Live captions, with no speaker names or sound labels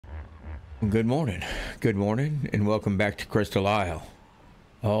Good morning, and welcome back to Crystal Isle.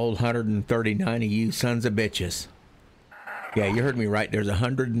 All 139 of you sons of bitches. Yeah, you heard me right. There's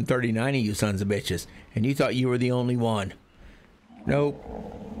 139 of you sons of bitches, and you thought you were the only one. Nope.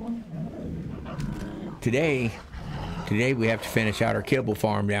 Today we have to finish out our kibble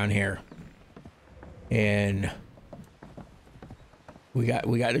farm down here, and we got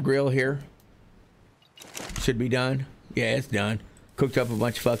the grill here. Should be done. Yeah, it's done. Cooked up a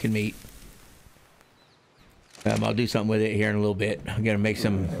bunch of fucking meat. I'll do something with it here in a little bit. I'm gonna make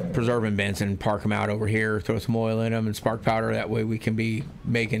some preserving bins and park them out over here, throw some oil in them and spark powder. That way we can be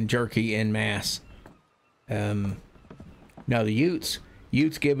making jerky en masse. Now the Utes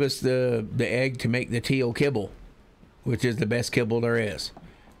give us the egg to make the teal kibble, which is the best kibble there is.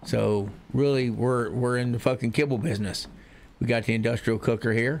 So really we're in the fucking kibble business. We got the industrial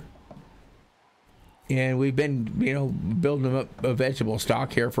cooker here, and we've been building up a vegetable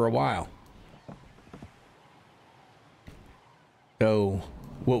stock here for a while. So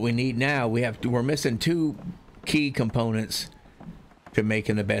what we need now, we're missing two key components to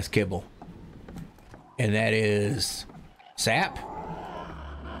making the best kibble. And that is sap.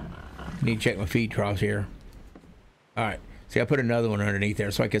 Need to check my feed troughs here. All right. See, I put another one underneath there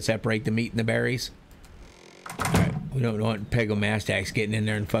so I could separate the meat and the berries. All right. We don't want Pegomastax getting in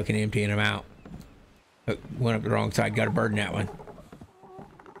there and fucking emptying them out. Went up the wrong side. Got a bird in that one.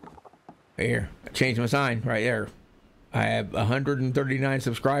 Right here. I changed my sign right there. I have 139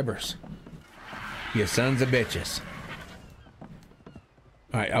 subscribers. You sons of bitches.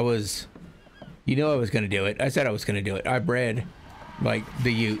 Alright, I was going to do it. I said I was going to do it. I bred, like,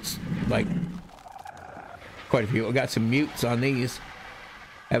 the Utes. Like, quite a few. I got some mutes on these.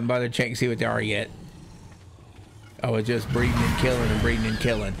 Haven't bothered checking to see what they are yet. I was just breeding and killing and breeding and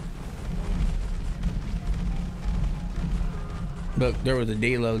killing. Look, there was a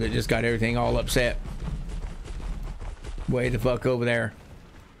D-Lo that just got everything all upset. Way the fuck over there.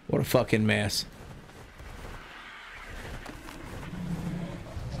 What a fucking mess.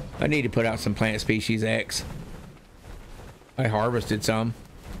 I need to put out some plant species X. I harvested some.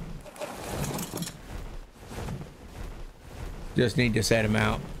 Just need to set them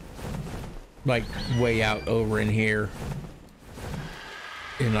out. Like way out over in here.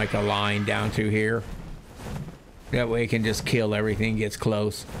 In like a line down through here. That way it can just kill everything gets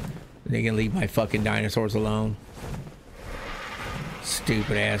close. They can leave my fucking dinosaurs alone.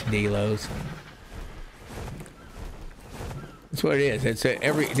 Stupid ass D-Los. That's what it is. It's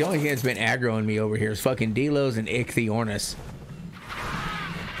the only thing that's been aggroing me over here is fucking D-Los and Ichthyornis.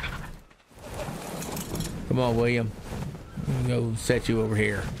 Come on, William. I'm gonna go set you over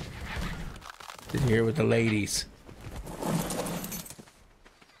here. Sit here with the ladies.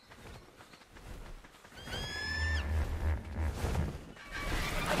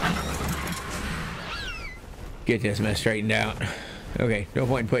 Get this mess straightened out. Okay, no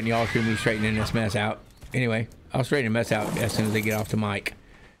point in putting y'all through me straightening this mess out. Anyway, I'll straighten the mess out as soon as they get off the mic.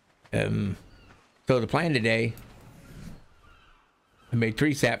 So the plan today, I made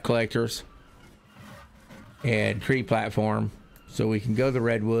 3 sap collectors and tree platform so we can go to the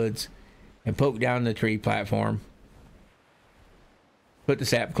redwoods and poke down the tree platform, put the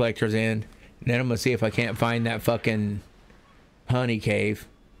sap collectors in, and then I'm gonna see if I can't find that fucking honey cave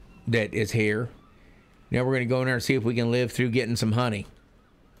that is here. Now we're going to go in there and see if we can live through getting some honey.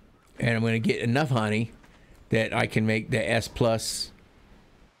 And I'm going to get enough honey that I can make the S plus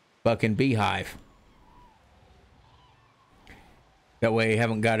fucking beehive. That way I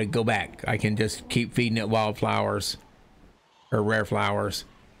haven't got to go back. I can just keep feeding it wildflowers or rare flowers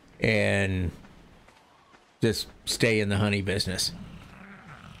and just stay in the honey business.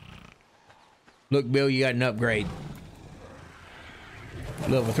 Look, Bill, you got an upgrade.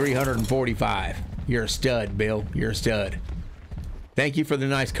 Level 345. You're a stud, Bill. You're a stud. Thank you for the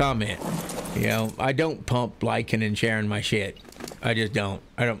nice comment. You know, I don't pump liking and sharing my shit. I just don't.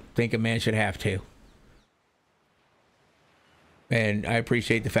 I don't think a man should have to. And I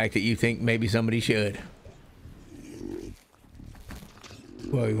appreciate the fact that you think maybe somebody should.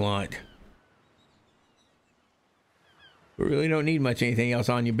 What we want. We really don't need much anything else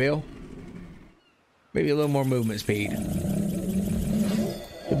on you, Bill. Maybe a little more movement speed.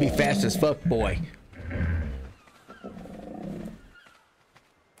 You'll be fast as fuck, boy.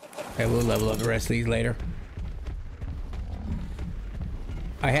 Okay, we'll level up the rest of these later.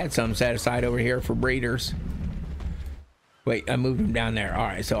 I had some set aside over here for breeders. Wait, I moved them down there.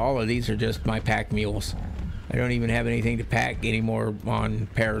 Alright, so all of these are just my pack mules. I don't even have anything to pack anymore on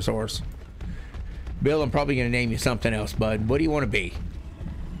Parasaurs. Bill, I'm probably going to name you something else, bud. What do you want to be?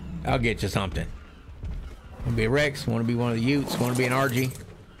 I'll get you something. Want to be a Rex? Want to be one of the Utes? Want to be an Argy?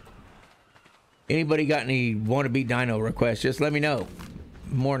 Anybody got any wannabe dino requests? Just let me know.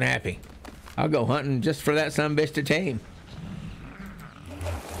 I'm more than happy. I'll go hunting just for that sumbitch to tame.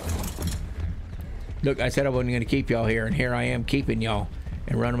 Look, I said I wasn't going to keep y'all here, and here I am keeping y'all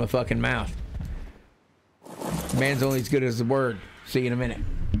and running my fucking mouth. Man's only as good as the word. See you in a minute.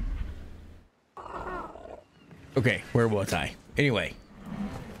 Okay, where was I? Anyway.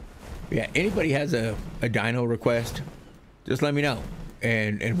 Yeah, anybody has a dino request, just let me know.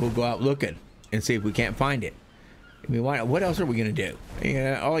 And we'll go out looking and see if we can't find it. I mean, what else are we going to do? You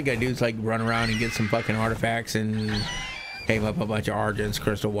know, all I got to do is like run around and get some fucking artifacts and tame up a bunch of Argents,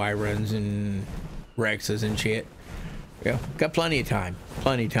 Crystal Wyverns, and Rexes and shit. Yeah, got plenty of time.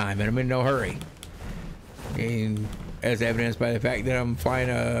 Plenty of time, and I'm in no hurry. And as evidenced by the fact that I'm flying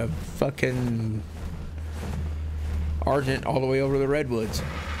a fucking Argent all the way over to the Redwoods.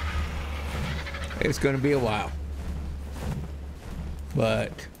 It's going to be a while.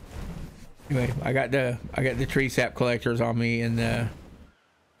 But anyway, I got the tree sap collectors on me in the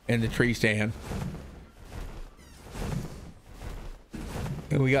tree stand.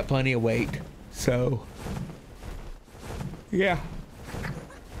 And we got plenty of weight. So yeah.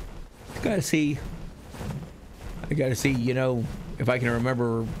 I gotta see, you know, if I can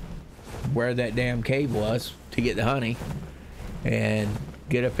remember where that damn cave was to get the honey and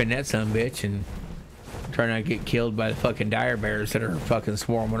get up in that sumbitch and try not to get killed by the fucking dire bears that are fucking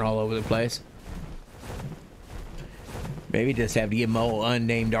swarming all over the place. Maybe just have to give my old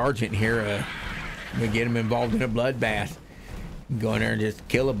unnamed Argent here get him involved in a bloodbath. Go in there and just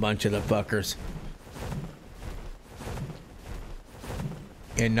kill a bunch of the fuckers.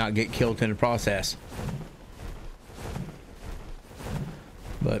 And not get killed in the process.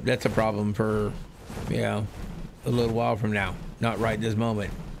 But that's a problem for, you know, a little while from now. Not right this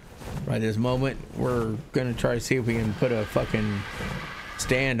moment. Right this moment, we're gonna try to see if we can put a fucking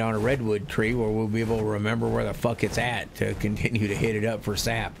stand on a redwood tree where we'll be able to remember where the fuck it's at to continue to hit it up for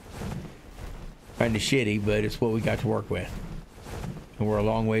sap. Kinda shitty, but it's what we got to work with. And we're a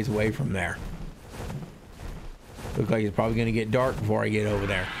long ways away from there. Looks like it's probably gonna get dark before I get over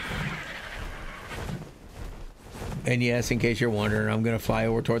there. And yes, in case you're wondering, I'm gonna fly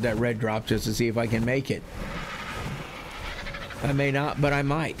over toward that red drop just to see if I can make it. I may not, but I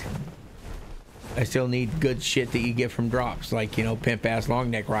might. I still need good shit that you get from drops, like, you know, pimp ass long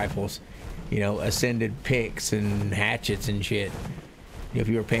neck rifles, you know, ascended picks and hatchets and shit. If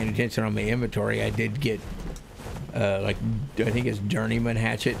you were paying attention on my inventory, I did get like, I think it's journeyman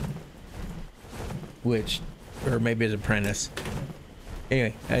hatchet, which, or maybe it's apprentice.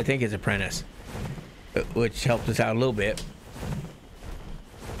 Anyway, I think it's apprentice, which helped us out a little bit.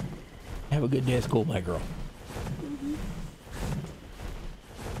 Have a good day at school, my girl.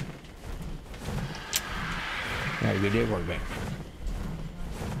 Have a good day at work, man.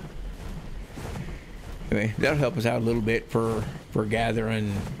 Anyway, that'll help us out a little bit for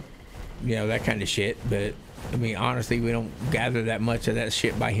gathering, you know, that kind of shit. But I mean, honestly, we don't gather that much of that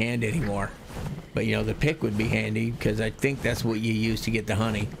shit by hand anymore. But you know, the pick would be handy because I think that's what you use to get the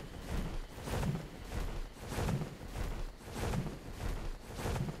honey.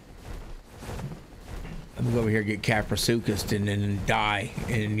 I'm gonna go over here and get Caprasuchus and then die.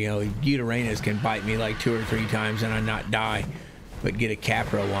 And you know, Uranus can bite me like 2 or 3 times and I not die, but get a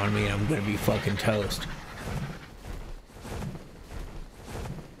Capro on me and I'm gonna be fucking toast.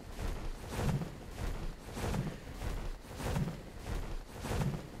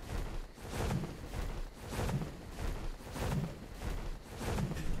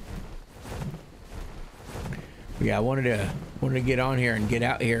 Yeah, I wanted to get on here and get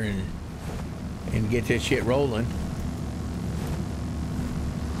out here and get this shit rolling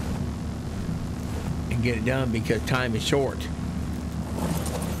and get it done because time is short.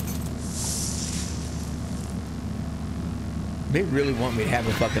 They really want me to have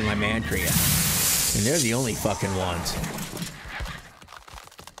a fucking Lymantria, and they're the only fucking ones.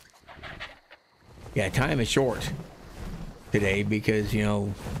 Yeah, time is short today because, you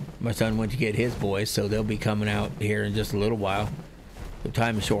know, my son went to get his boys, so they'll be coming out here in just a little while. The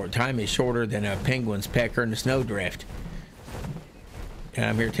time is short. Time is shorter than a penguin's pecker in a snowdrift. And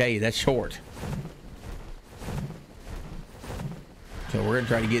I'm here to tell you, that's short. So we're going to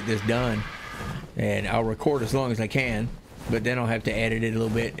try to get this done. And I'll record as long as I can, but then I'll have to edit it a little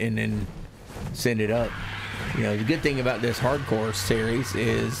bit and then send it up. You know, the good thing about this hardcore series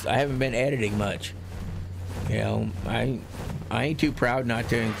is I haven't been editing much. You know, I ain't too proud not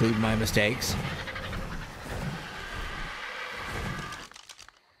to include my mistakes.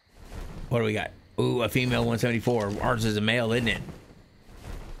 What do we got? Ooh, a female 174. Ours is a male, isn't it?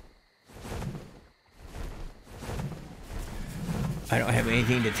 I don't have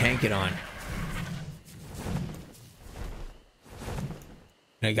anything to tank it on.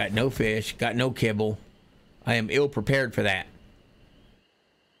 I got no fish, got no kibble. I am ill prepared for that.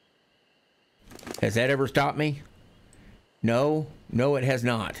 Has that ever stopped me? No, no, it has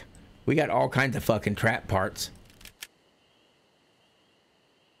not. We got all kinds of fucking trap parts.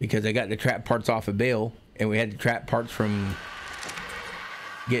 Because I got the trap parts off of Bill, and we had the trap parts from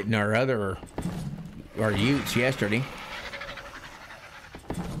getting our utes yesterday.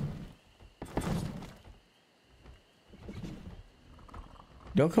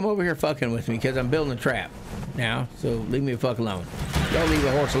 Don't come over here fucking with me because I'm building a trap now, so leave me the fuck alone. Don't leave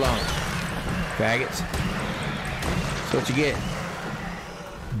the horse alone, faggots. That's what you get,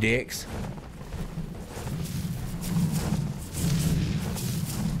 dicks.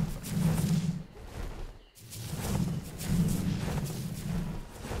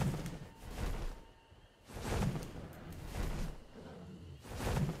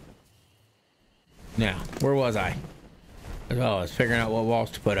 Now, where was I? Oh, I was figuring out what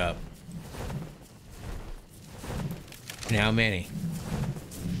walls to put up. And how many?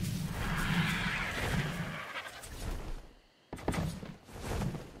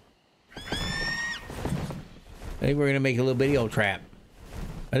 I think we're gonna make a little bitty old trap.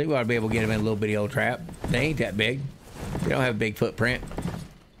 I think we ought to be able to get them in a little bitty old trap. They ain't that big. They don't have a big footprint.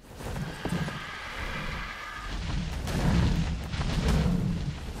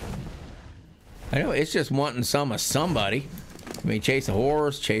 I know, it's just wanting some of somebody. I mean, chase a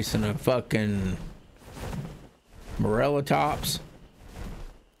horse, chasing a fucking Morella tops.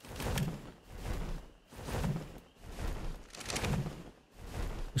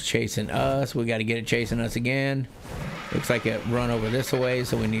 It's chasing us. We got to get it chasing us again. Looks like it run over this way,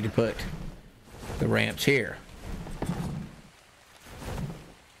 so we need to put the ramps here.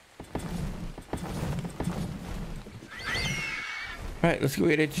 All right, let's go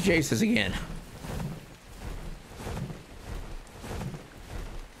get it to chase us again.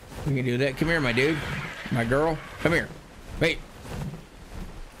 We can do that. Come here, my dude. My girl. Come here. Wait.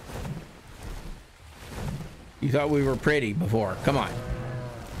 You thought we were pretty before. Come on.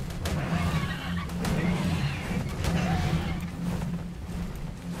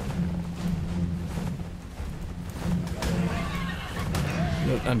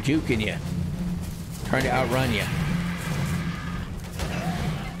 Look, I'm juking you. Trying to outrun you.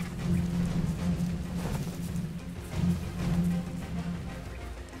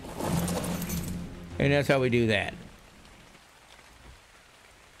 And that's how we do that.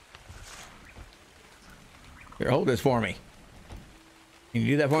 Here, hold this for me. Can you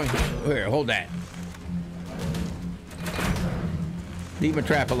do that for me? Here, hold that. Leave my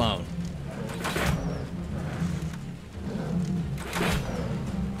trap alone.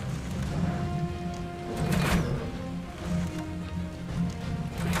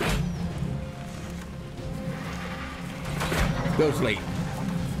 Go sleep.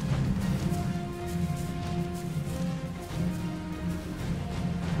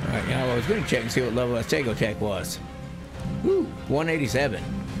 Alright, now I was going to check and see what level that Stego Tech was. Woo, 187.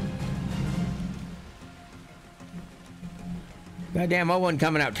 Goddamn, I wasn't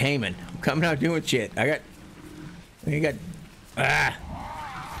coming out taming. I'm coming out doing shit.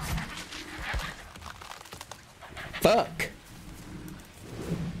 Fuck.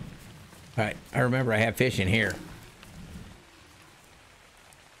 Alright, I remember I have fish in here.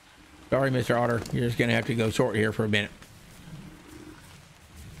 Sorry, Mr. Otter. You're just going to have to go short here for a minute.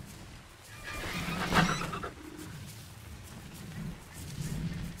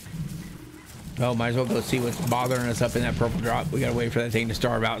 Oh, might as well go see what's bothering us up in that purple drop. We got to wait for that thing to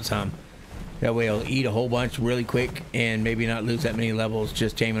starve out some. That way it'll eat a whole bunch really quick and maybe not lose that many levels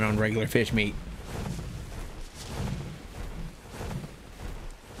just taming on regular fish meat.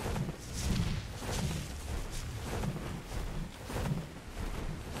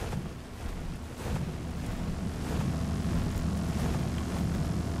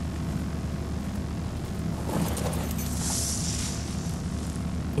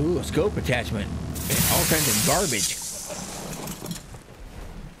 Ooh, a scope attachment. And all kinds of garbage.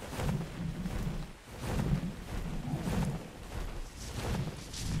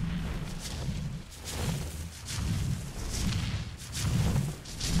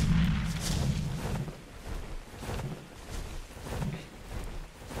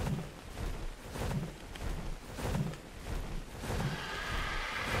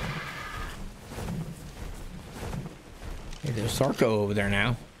 Hey, there's Sarko over there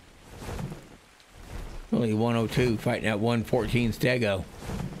now. Only 102 fighting that 114 Stego.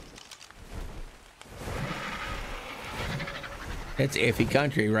 That's iffy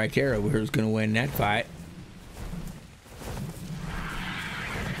country right there. Who's going to win that fight?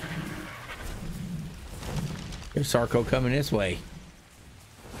 There's Sarko coming this way.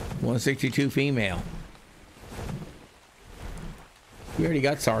 162 female. We already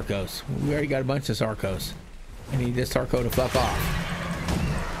got Sarcos. We already got a bunch of Sarcos. I need this Sarco to fuck off.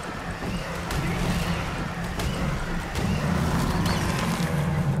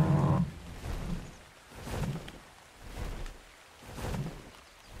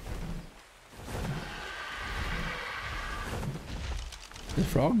 The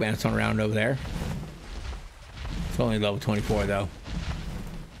frog bouncing around over there. It's only level 24 though.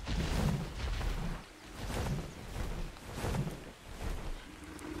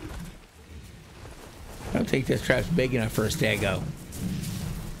 I don't think this trap's big enough for a stego.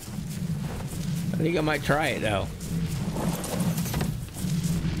 I think I might try it though.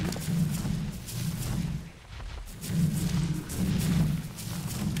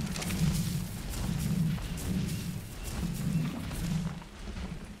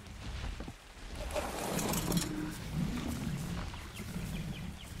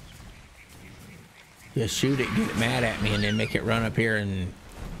 Just shoot it, get it mad at me, and then make it run up here and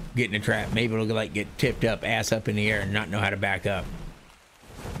get in a trap. Maybe it'll like get tipped up, ass up in the air, and not know how to back up.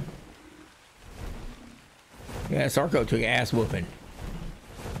 Yeah, Sarco took ass whooping.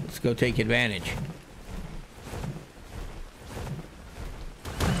 Let's go take advantage.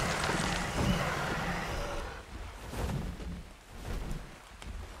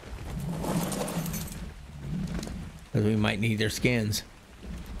 Because we might need their skins.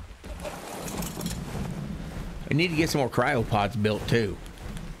 I need to get some more cryopods built too.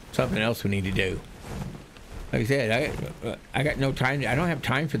 Something else we need to do. Like I said, I got no time. I don't have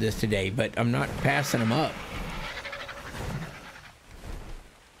time for this today, but I'm not passing them up.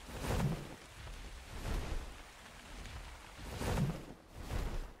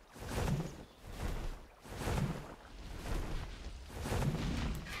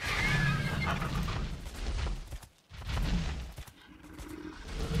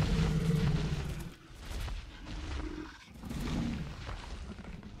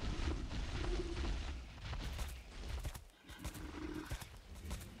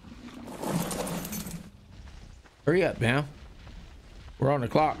 Hurry up now. We're on the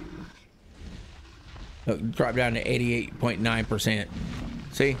clock. Look, drop down to 88.9%.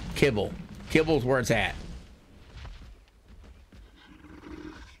 See? Kibble. Kibble's where it's at.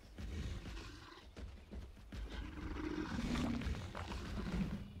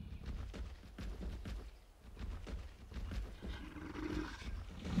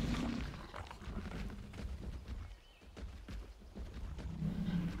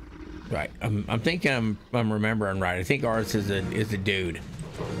 Right. I'm thinking I'm remembering right. I think ours is a dude.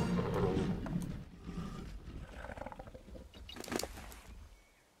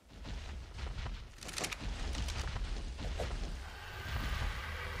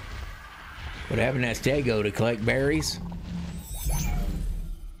 But having that stego to collect berries,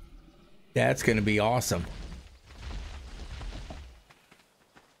 that's going to be awesome.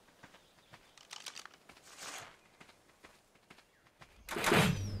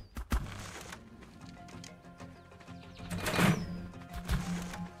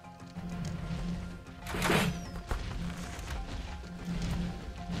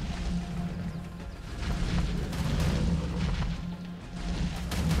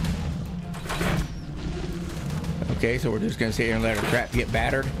 Okay, so we're just gonna sit here and let our trap get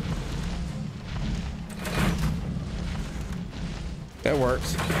battered. That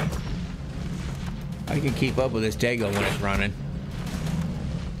works. I can keep up with this Dago when it's running.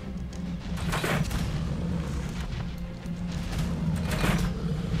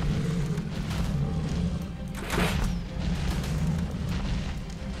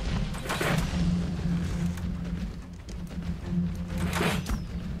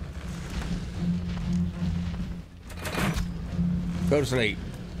 Go to sleep.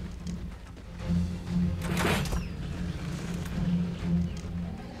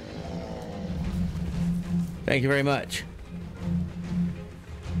 Thank you very much.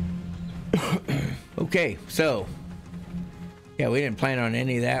 Okay, so yeah, we didn't plan on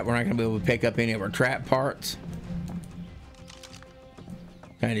any of that. We're not gonna be able to pick up any of our trap parts.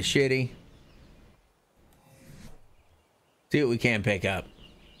 Kind of shitty. See what we can pick up.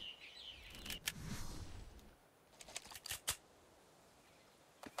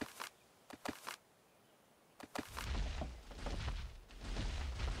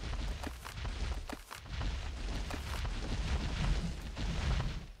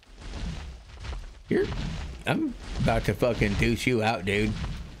 I'm about to fucking douche you out, dude.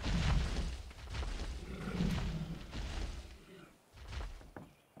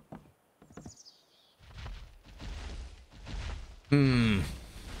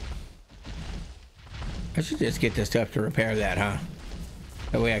 I should just get this stuff to repair that, huh?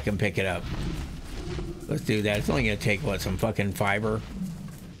 That way I can pick it up. Let's do that. It's only gonna take, what, some fucking fiber?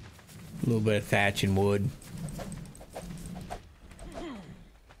 A little bit of thatch and wood.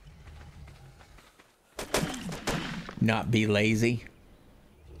 Not be lazy.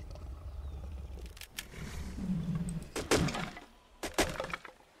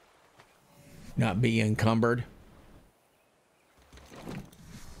 Not be encumbered.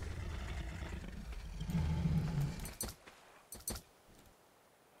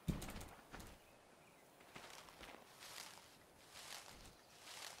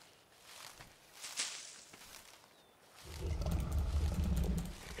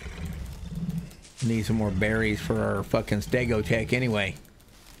 Need some more berries for our fucking Stegotech anyway.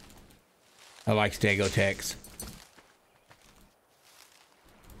 I like Stegotechs.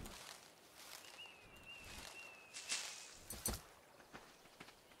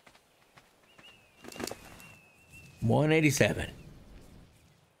 $187.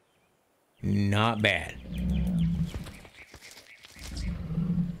 Not bad.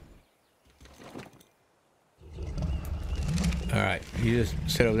 All right, you just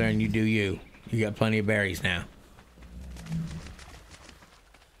sit over there and you do you. You got plenty of berries now.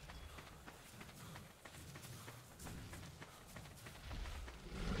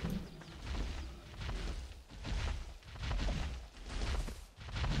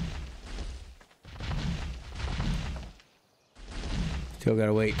 Still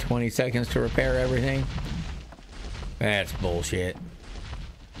gotta wait 20 seconds to repair everything. That's bullshit.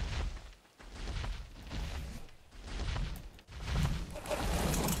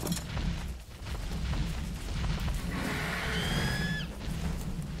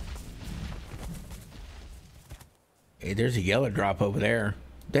 Hey, there's a yellow drop over there.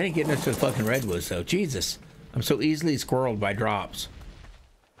 That ain't getting us to the fucking redwoods though. Jesus. I'm so easily squirreled by drops.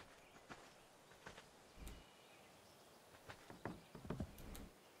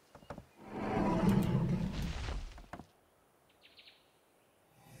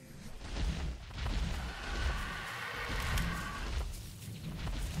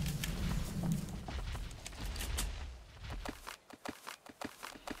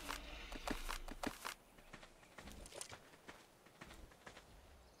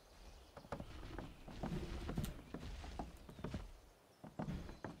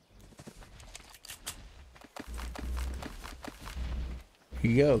 Here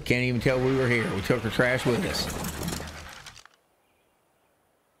you go. Can't even tell we were here. We took our trash with us.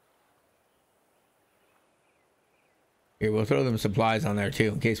 Here, we'll throw them supplies on there too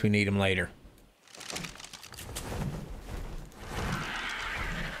in case we need them later.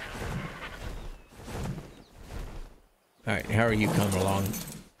 All right, how are you coming along?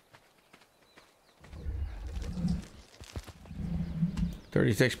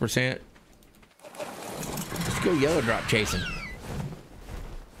 %. Let's go yellow drop chasing.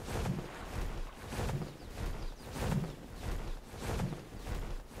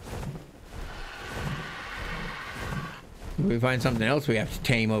 We find something else we have to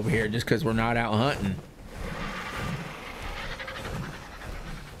tame over here just because we're not out hunting.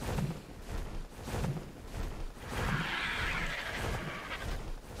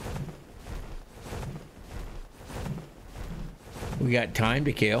 We got time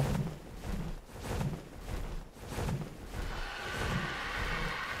to kill.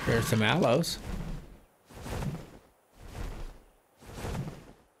 There's some aloes.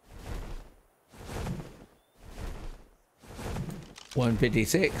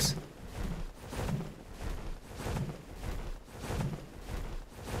 $156.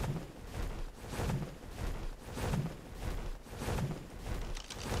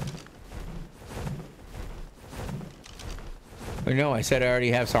 No, I said I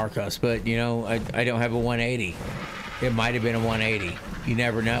already have Sarcos, but you know, I don't have a 180. It might have been a 180. You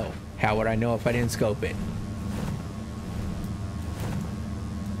never know. How would I know if I didn't scope it?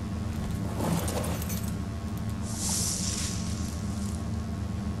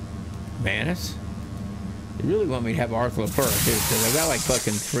 Manus? They really want me to have Arthropura too, because I got like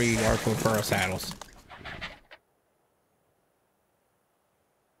fucking 3 Arthropura saddles.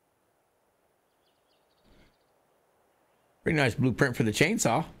 Pretty nice blueprint for the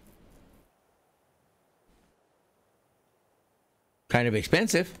chainsaw. Kind of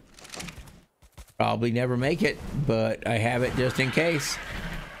expensive. Probably never make it, but I have it just in case.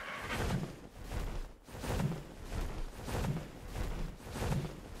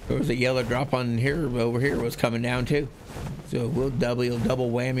 There was a yellow drop on here, over here was coming down too. So we'll double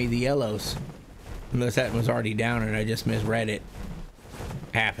whammy the yellows. Unless that was already down and I just misread it.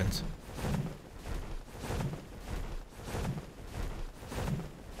 Happens.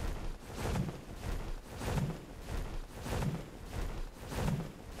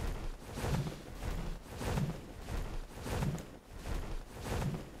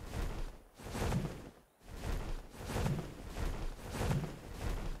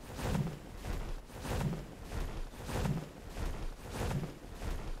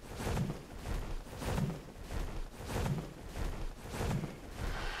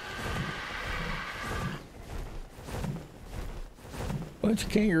 Bunch of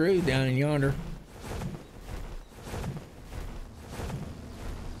kangaroos down in yonder.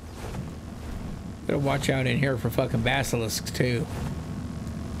 Gotta watch out in here for fucking basilisks too.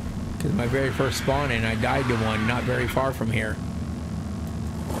 Because my very first spawning, I died to one not very far from here.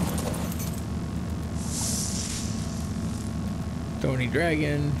 Thorny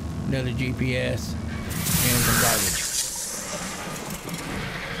dragon, another GPS, and some garbage.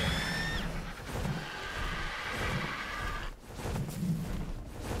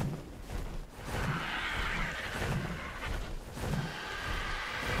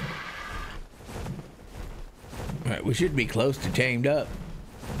 Alright, we should be close to tamed up.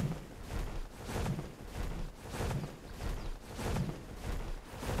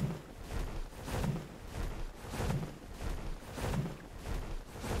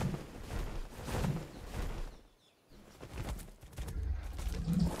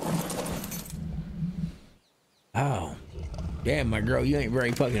 Oh, damn, my girl, you ain't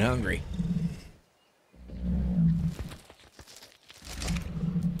very fucking hungry.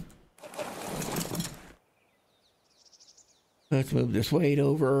 Let's move this weight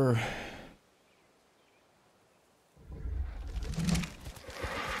over.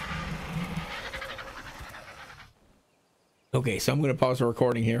 Okay, so I'm going to pause the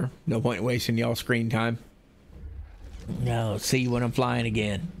recording here. No point in wasting y'all screen time. No, see you when I'm flying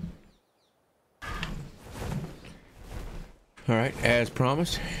again. All right, as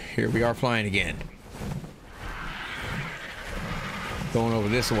promised, here we are flying again. Going over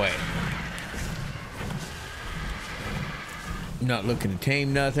this way. Not looking to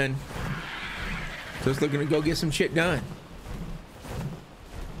tame nothing. Just looking to go get some shit done.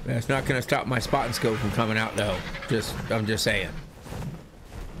 That's not going to stop my spot and scope from coming out though. I'm just saying.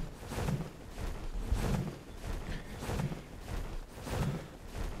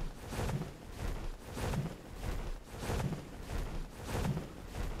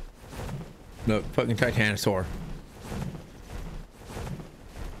 Look, fucking Titanosaur.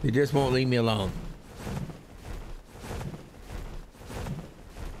 They just won't leave me alone.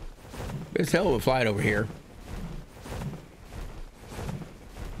 It's hell of a flight over here.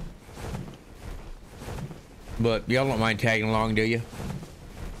 But y'all don't mind tagging along, do you?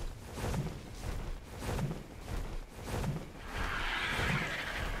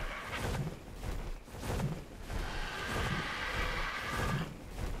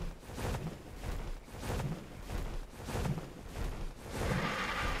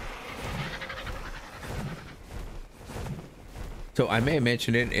 So I may have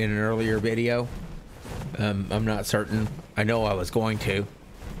mentioned it in an earlier video. I'm not certain. I know I was going to.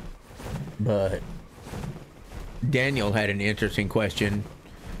 But Daniel had an interesting question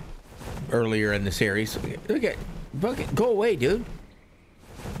earlier in the series. Look at bucket, go away, dude.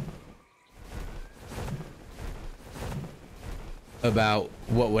 About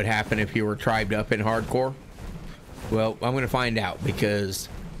what would happen if you were tribed up in hardcore. Well, I'm going to find out because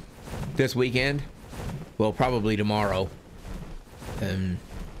this weekend, well, probably tomorrow,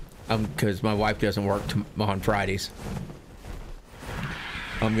 because my wife doesn't work on Fridays.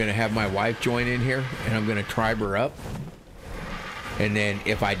 I'm gonna have my wife join in here and I'm gonna tribe her up, and then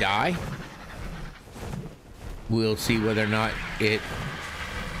if I die, we'll see whether or not it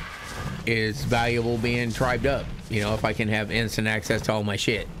is valuable being tribed up. You know, if I can have instant access to all my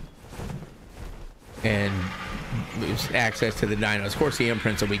shit and access to the dinos. Of course the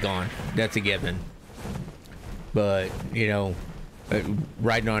imprints will be gone, that's a given, but you know,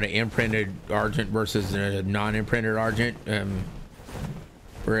 riding on an imprinted Argent versus a non-imprinted Argent,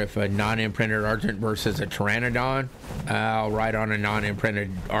 or if a non-imprinted Argent versus a Pteranodon, I'll ride on a non-imprinted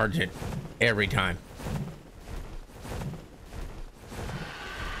Argent every time.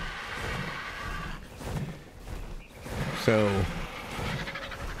 So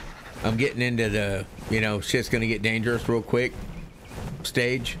I'm getting into the, you know, shit's gonna get dangerous real quick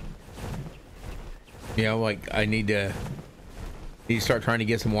stage. You know, like I need to start trying to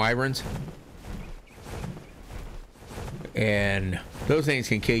get some wyverns, and those things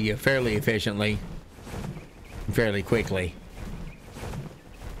can kill you fairly efficiently, fairly quickly.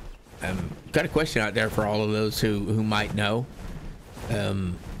 Got a question out there for all of those who might know.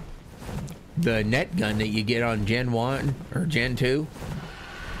 The net gun that you get on Gen 1 or Gen 2,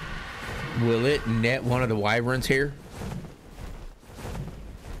 will it net one of the wyverns here?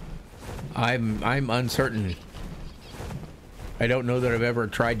 I'm uncertain. I don't know that I've ever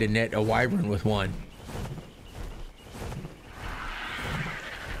tried to net a wyvern with one.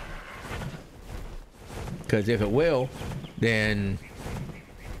 Because if it will, then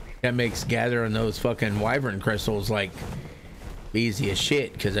that makes gathering those fucking wyvern crystals like easy as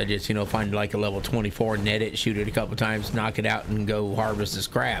shit because I just, you know, find like a level 24, net it, shoot it a couple times, knock it out, and go harvest the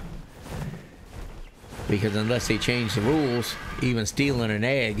scrap. Because unless they change the rules, even stealing an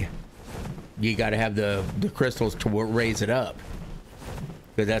egg, you got to have the crystals to raise it up.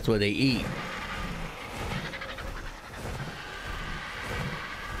 Because that's what they eat.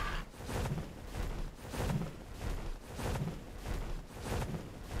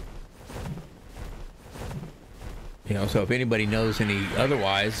 You know, so if anybody knows any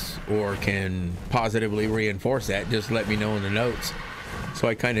otherwise or can positively reinforce that, just let me know in the notes. So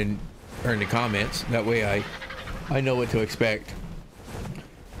I kind of, or in the comments. That way I know what to expect.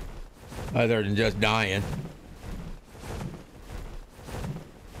 Other than just dying.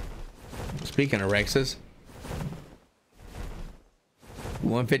 Speaking of Rexes.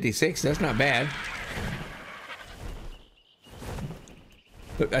 156, that's not bad.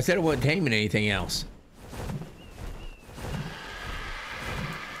 Look, I said I wasn't taming anything else.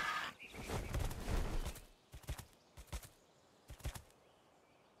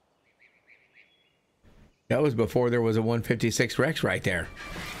 That was before there was a 156 Rex right there.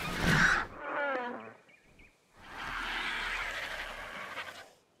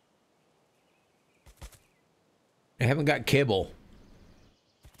 I haven't got kibble.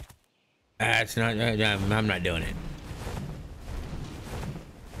 That's not. I'm not doing it.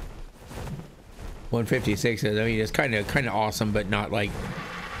 156 is. I mean, it's kind of awesome, but not like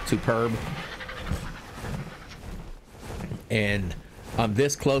superb. And I'm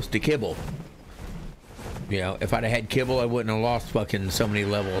this close to kibble. You know, if I'd have had kibble, I wouldn't have lost fucking so many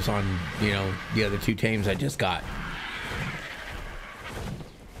levels on, you know, the other two tames I just got.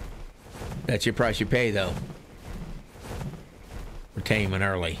 That's your price you pay, though. For taming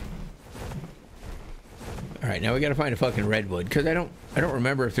early. All right, now we gotta find a fucking redwood because I don't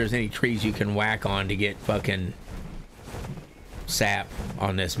remember if there's any trees you can whack on to get fucking sap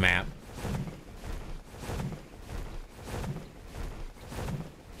on this map.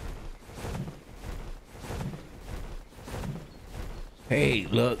 Hey,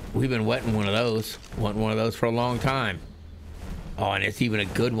 look, we've been wanting one of those for a long time. Oh, and it's even a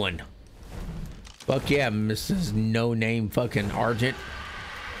good one. Fuck yeah, Mrs. No Name fucking Argent.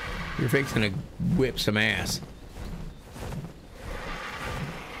 You're fixing to whip some ass.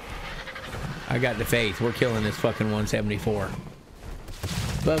 I got the faith. We're killing this fucking 174.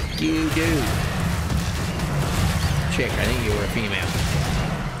 Fuck you, dude. Chick, I think you were a female.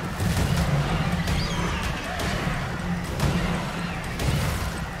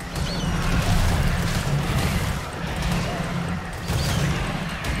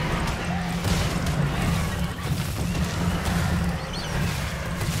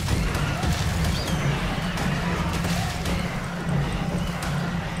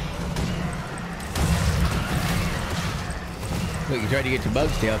 Look, you tried to get your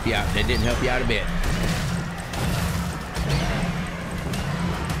bugs to help you out, and it didn't help you out a bit.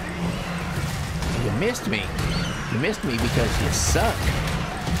 You missed me. You missed me because you suck.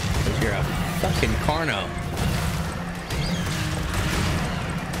 Because you're a fucking carno.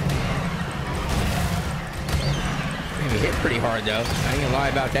 You hit pretty hard, though. I ain't gonna lie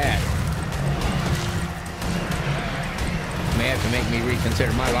about that. May have to make me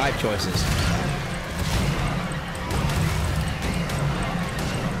reconsider my life choices.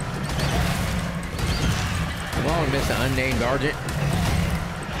 Come on, Mr. Unnamed Argent.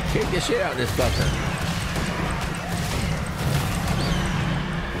 Kick the shit out of this fucker.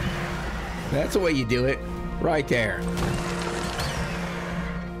 That's the way you do it. Right there.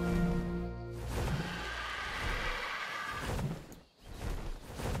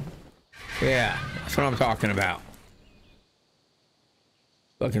 Yeah, that's what I'm talking about.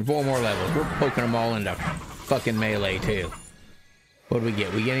 Fucking 4 more levels. We're poking them all into fucking melee, too. What do we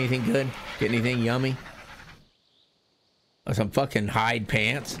get? We get anything good? Get anything yummy? Some fucking hide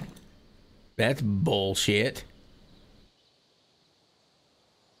pants. That's bullshit.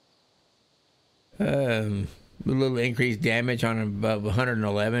 A little increased damage on above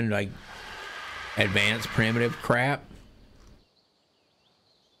 111, like advanced primitive crap.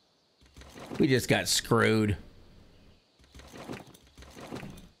 We just got screwed.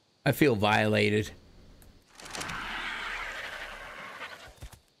 I feel violated.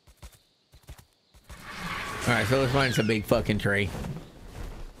 Alright, so let's find some big fucking tree.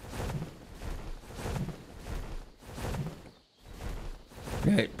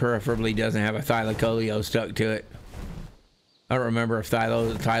 It preferably doesn't have a thylacoleo stuck to it. I don't remember if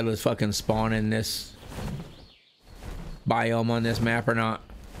thyla's fucking spawn in this biome on this map or not.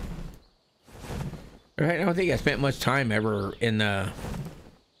 I don't think I spent much time ever in the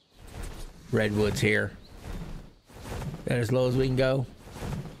redwoods here. that as low as we can go?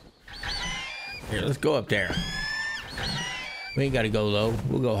 Here, let's go up there. We ain't got to go low.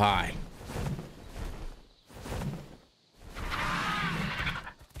 We'll go high.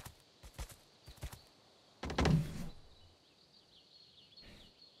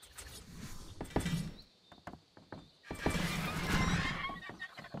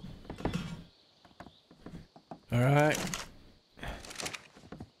 All right.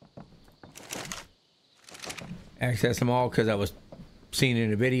 Access them all because I was seeing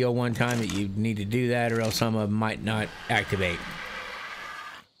in a video one time that you need to do that or else some of them might not activate.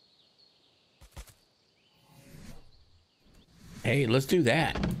 Hey, let's do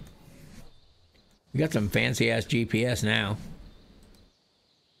that. We got some fancy ass GPS now.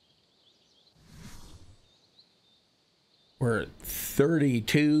 We're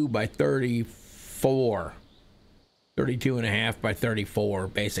 32 by 34. 32 and a half by 34,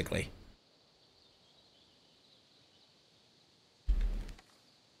 basically.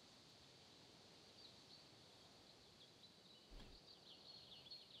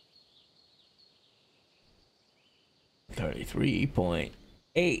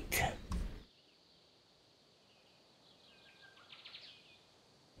 .8.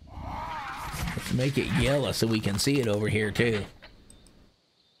 Let's make it yellow so we can see it over here too.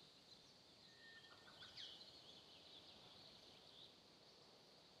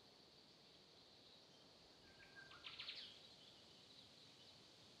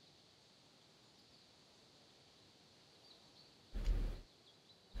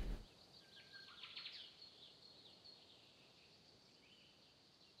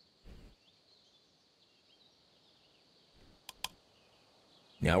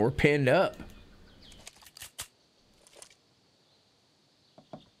 Now we're pinned up.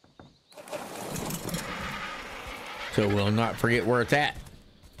 So we'll not forget where it's at.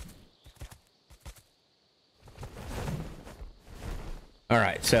 All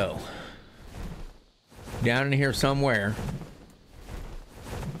right, so down in here somewhere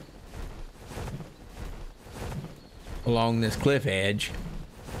along this cliff edge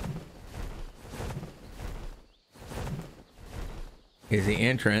is the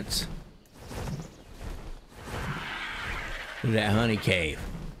entrance to that honey cave.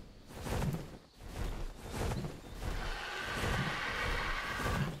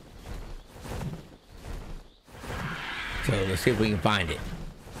 So let's see if we can find it.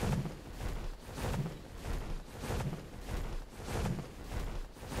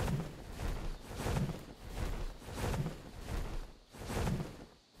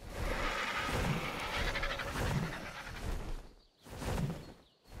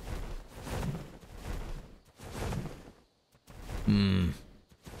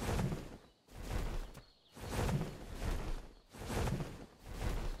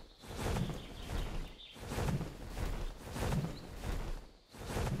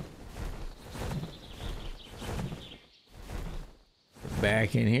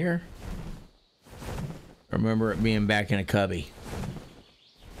 Back in here. Remember it being back in a cubby.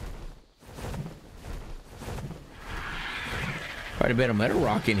 Quite a bit of metal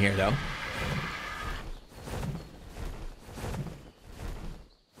rock in here though.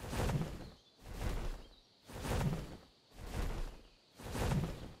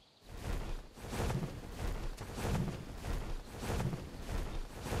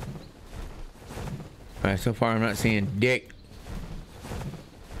 Alright, so far I'm not seeing dick.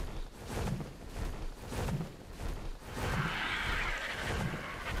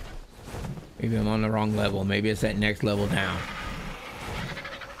 Maybe I'm on the wrong level. Maybe it's that next level down.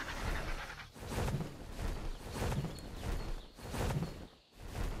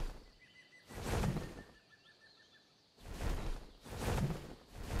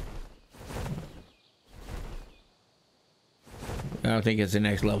 I don't think it's the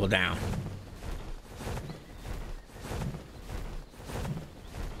next level down.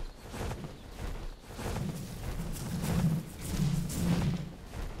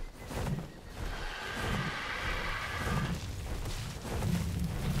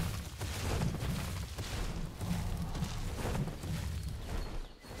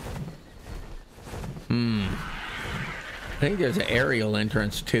 I think there's an aerial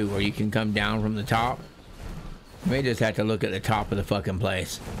entrance too, where you can come down from the top. You may just have to look at the top of the fucking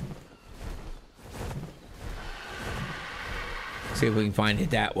place. See if we can find it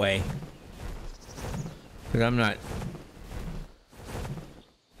that way. Because I'm not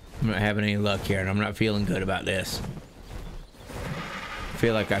having any luck here, and I'm not feeling good about this. I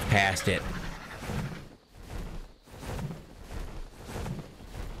feel like I've passed it.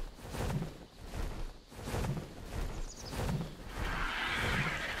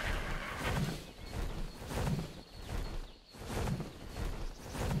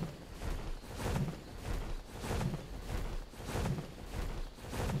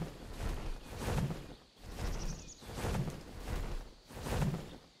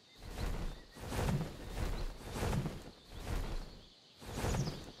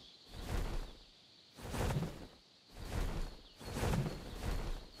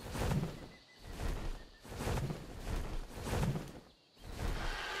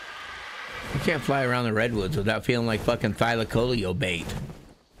 can't fly around the redwoods without feeling like fucking thylacoleo bait.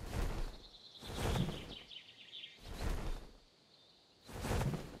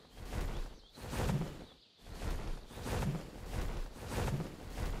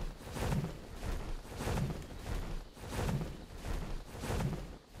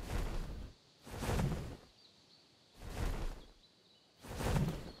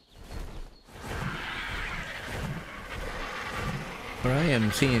 But I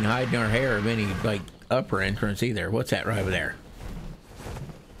am seeing hide nor hair of any, like, upper entrance either. What's that right over there?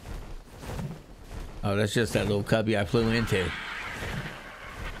 Oh, that's just that little cubby I flew into.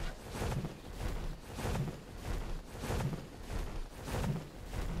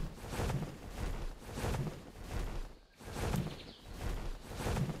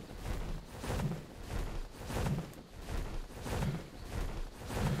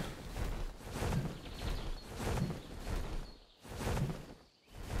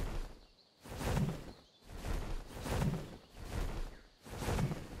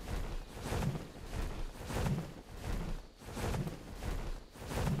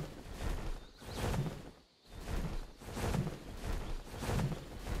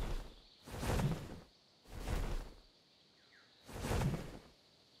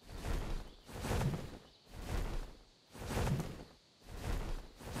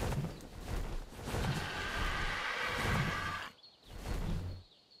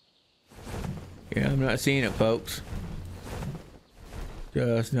 Yeah, I'm not seeing it, folks.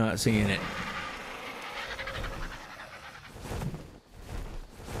 Just not seeing it.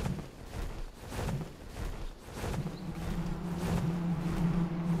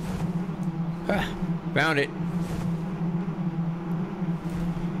 Ah, found it.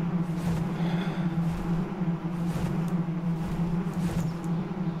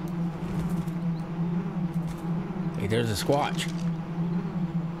 Hey, there's a squatch.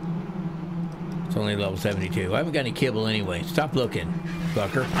 It's only level 72. I haven't got any kibble anyway. Stop looking,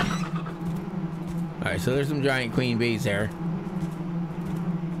 fucker. Alright, so there's some giant queen bees there.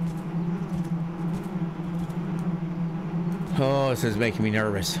 Oh, this is making me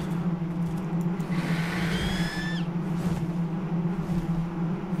nervous.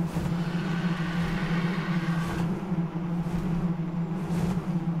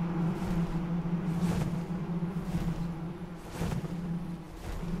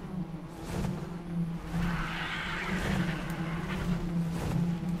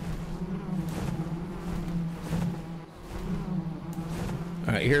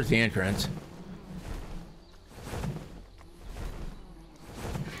 Alright, here's the entrance.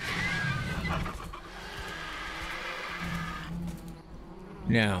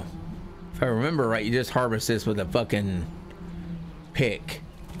 Now, if I remember right, you just harvest this with a fucking pick.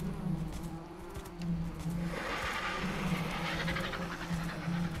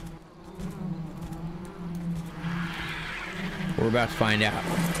 We're about to find out.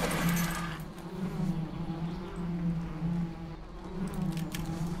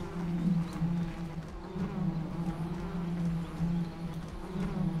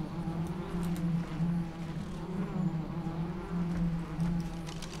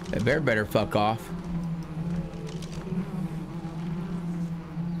 That bear better fuck off.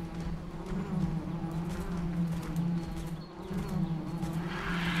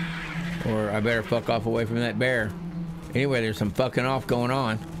 Or I better fuck off away from that bear. Anyway, there's some fucking off going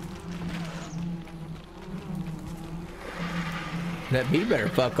on. That bee better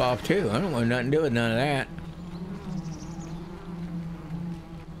fuck off too. I don't want nothing to do with none of that.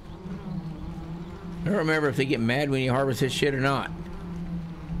 I don't remember if they get mad when you harvest this shit or not.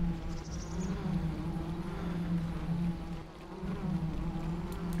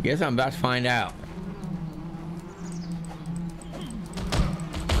 Guess I'm about to find out.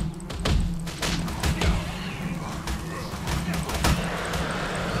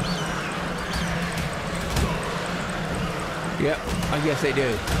 Yep, I guess they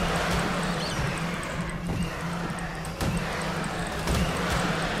do.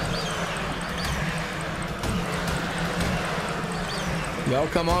 Y'all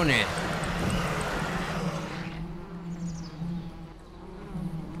come on in.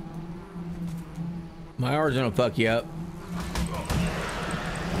 My hour's gonna fuck you up.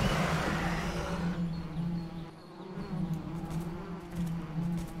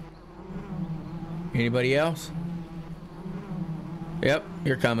 Anybody else? Yep,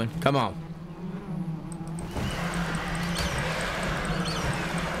 you're coming. Come on.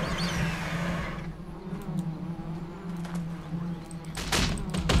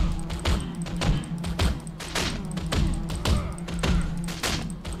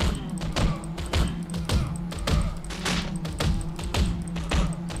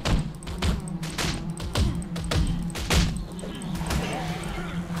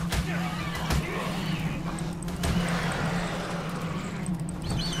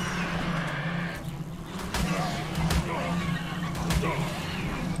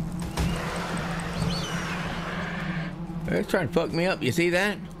 They're trying to fuck me up. You see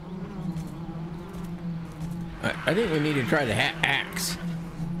that? I think we need to try the axe.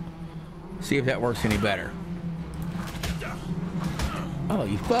 See if that works any better. Oh,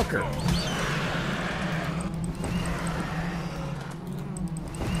 you fucker.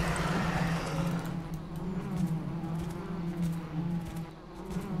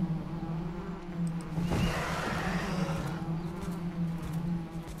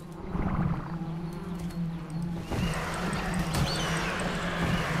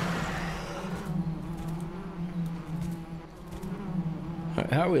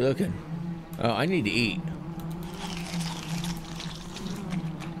 How are we looking? Oh, I need to eat.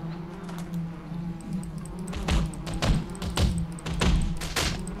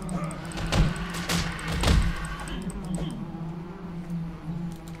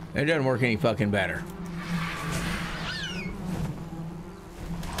 It doesn't work any fucking better.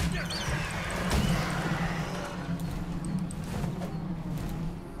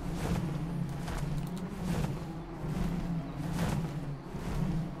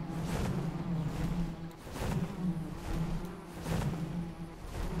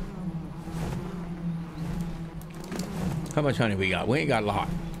 How much honey we got? We ain't got a lot.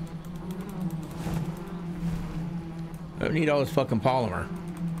 I don't need all this fucking polymer.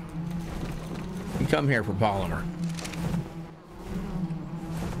 You come here for polymer.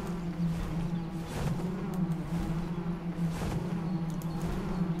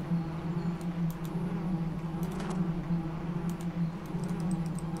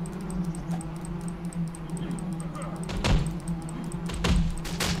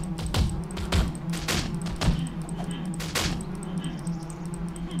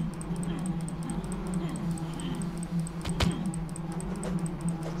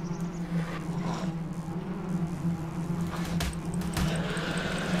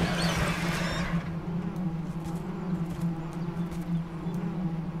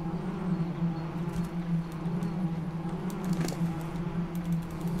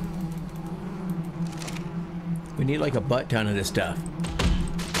 We need like a butt ton of this stuff.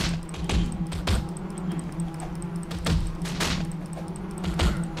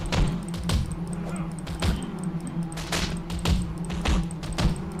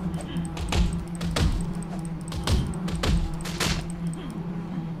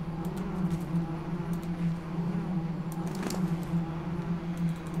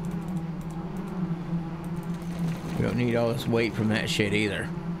 We don't need all this weight from that shit either.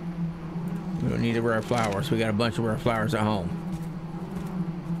 We don't need the rare flowers. We got a bunch of rare flowers at home.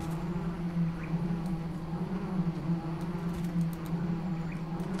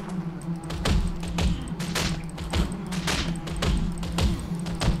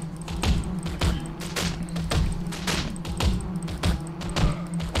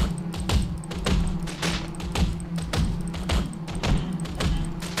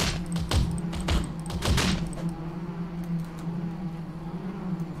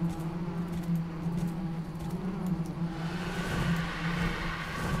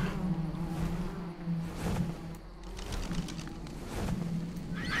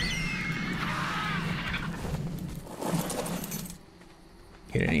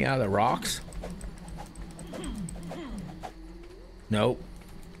 Get any out of the rocks? Nope.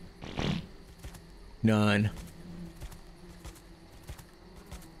 None.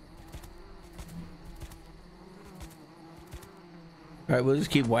 Alright, we'll just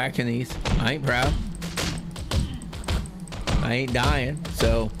keep whacking these. I ain't proud. I ain't dying,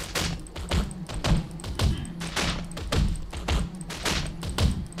 so...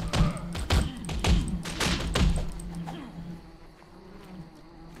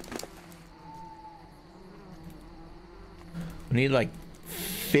 We need like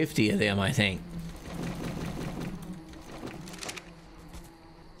 50 of them, I think.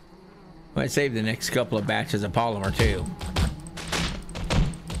 Might save the next couple of batches of polymer too.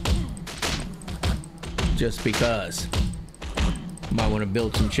 Just because. Might want to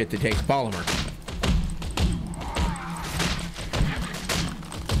build some shit that takes polymer.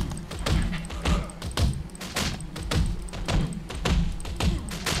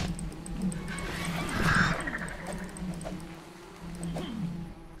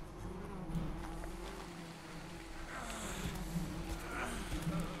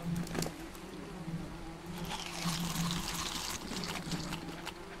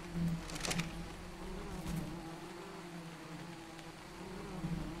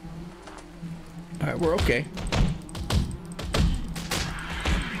 Alright, we're okay.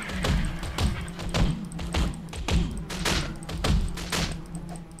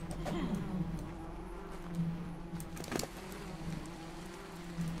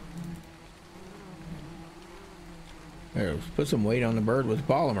 Here, let's put some weight on the bird with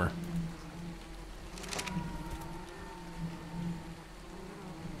polymer.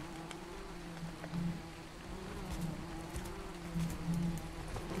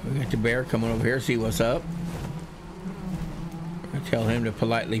 We got the bear coming over here, see what's up. I tell him to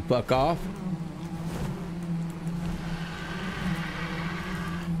politely fuck off.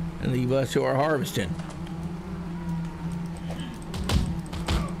 And leave us to our harvesting.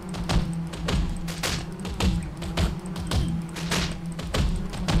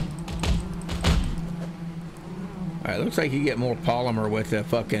 Alright, looks like you get more polymer with the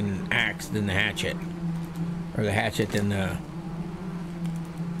fucking axe than the hatchet. Or the hatchet than the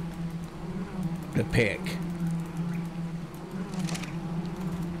pick.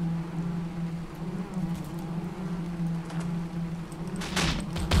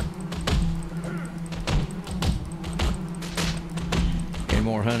 And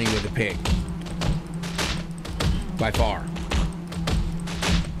more honey with the pick. By far.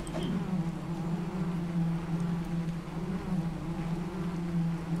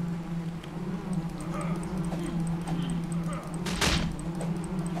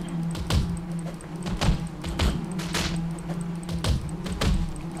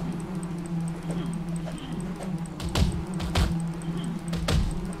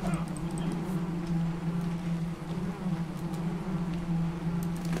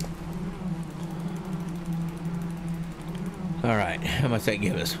 All right, how much that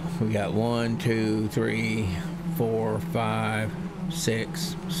give us? We got 1, 2, 3, 4, 5,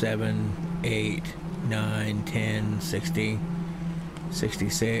 6, 7, 8, 9, 10, 60,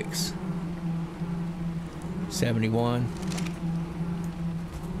 66, 71.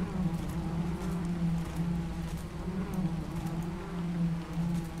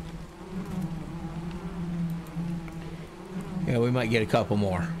 Yeah, we might get a couple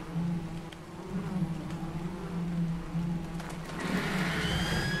more.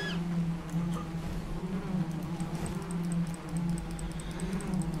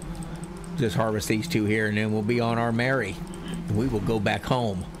 Just harvest these two here and then we'll be on our merry. We will go back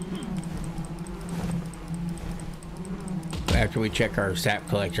home after we check our sap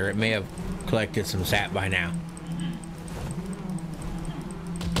collector. It may have collected some sap by now.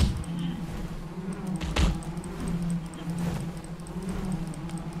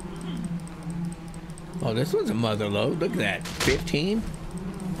 Oh, this one's a mother load. Look at that, 15.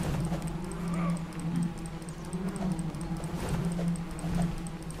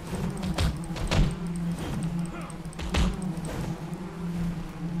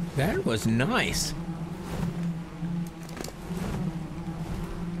 That was nice.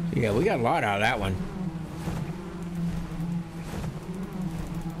 Yeah, we got a lot out of that one.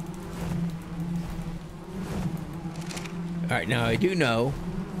 All right, now I do know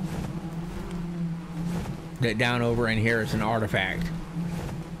that down over in here is an artifact.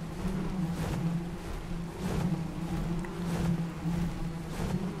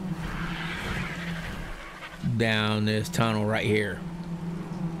 Down this tunnel right here.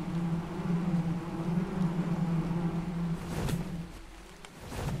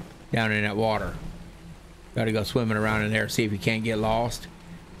 Down in that water. Gotta go swimming around in there, see if you can't get lost.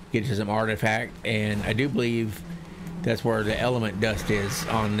 Get to some artifact, and I do believe that's where the element dust is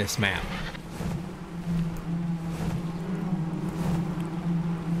on this map.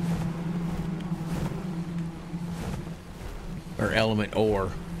 Or element ore.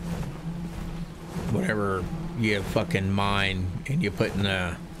 Whatever you fucking mine and you put in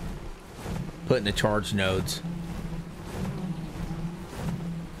the charge nodes.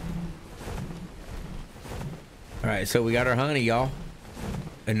 Alright, so we got our honey, y'all.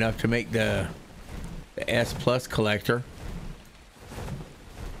 Enough to make the S plus collector.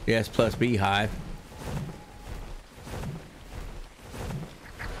 The S plus beehive.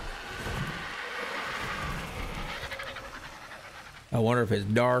 I wonder if it's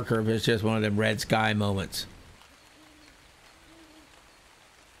dark or if it's just one of them red sky moments.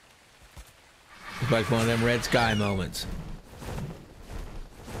 It's like one of them red sky moments.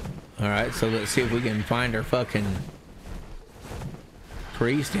 Alright, so let's see if we can find our fucking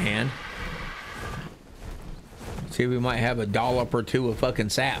tree stand. See if we might have a dollop or two of fucking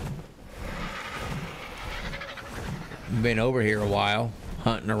sap. Been over here a while,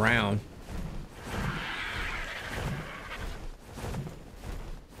 hunting around.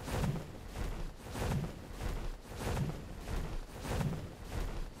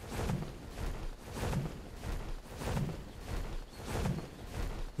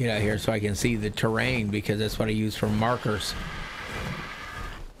 Get out here so I can see the terrain, because that's what I use for markers.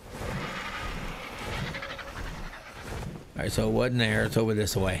 Alright, so it wasn't there. It's over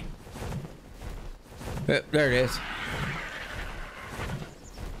this way. There it is.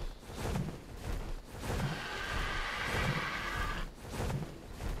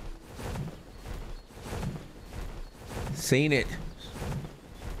 Seen it.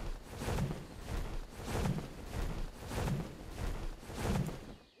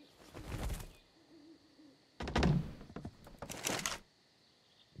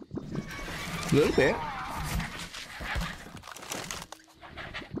 A little bit.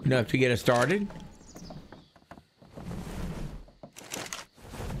 Enough to get us started.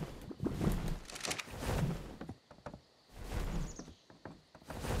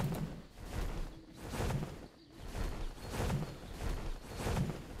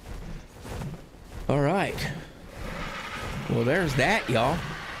 All right. Well, there's that, y'all.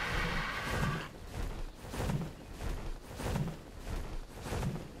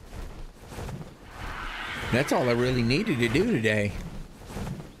 That's all I really needed to do today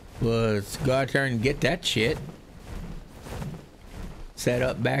was go out there and get that shit set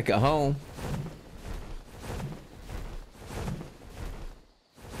up back at home.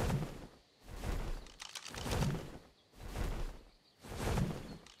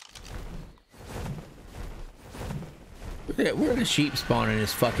 Where are the sheep spawn in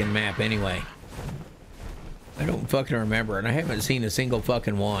this fucking map anyway? I don't fucking remember, and I haven't seen a single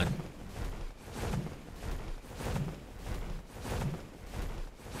fucking one.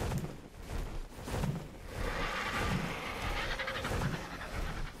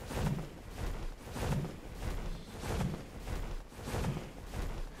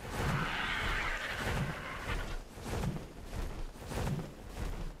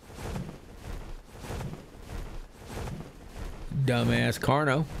 Dumbass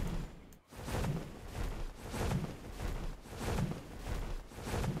Carno.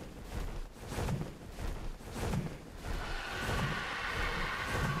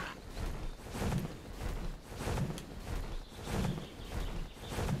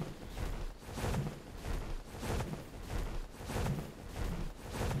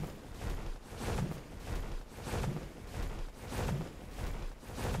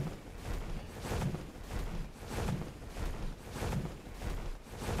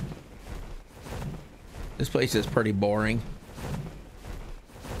 This place is pretty boring.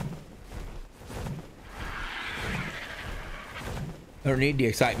 I don't need the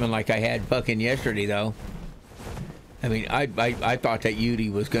excitement like I had fucking yesterday, though. I mean, I thought that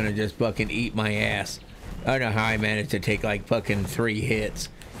Yudi was gonna just fucking eat my ass. I don't know how I managed to take like fucking 3 hits.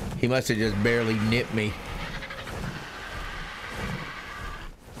 He must have just barely nipped me.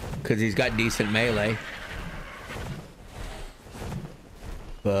 Because he's got decent melee.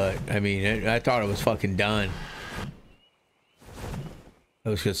 But, I mean, I thought it was fucking done. It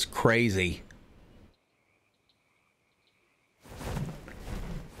was just crazy.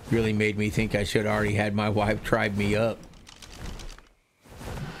 Really made me think I should have already had my wife tribe me up.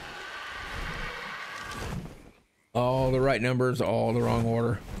 All the right numbers, all the wrong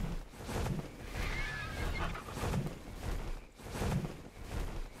order.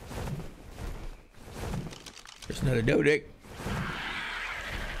 There's another Dodic.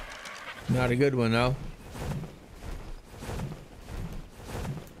 Not a good one, though.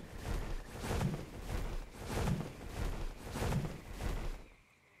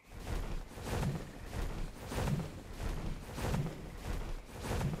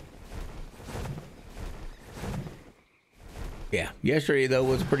 Yeah, yesterday, though,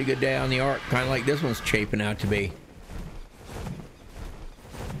 was a pretty good day on the Ark. Kind of like this one's shaping out to be.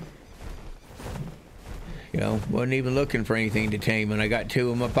 You know, wasn't even looking for anything to tame, and I got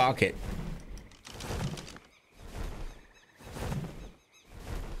 2 in my pocket.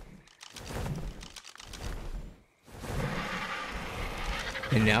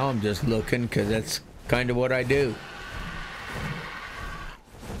 And now I'm just looking because that's kind of what I do.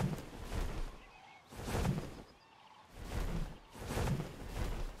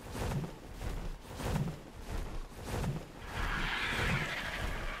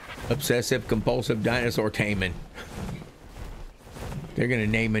 Obsessive compulsive dinosaur taming. They're gonna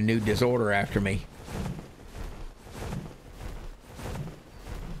name a new disorder after me.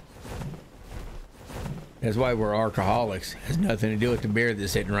 That's why we're alcoholics. It has nothing to do with the beer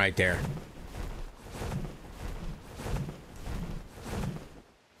that's sitting right there.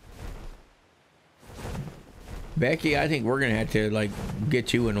 Becky, I think we're gonna have to like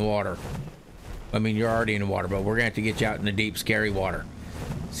get you in the water. I mean, you're already in the water, but we're gonna have to get you out in the deep, scary water.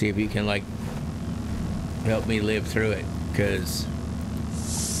 See if you can like help me live through it, because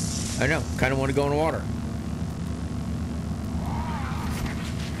I don't know, kind of want to go in the water.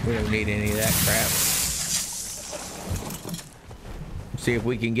 We don't need any of that crap. See if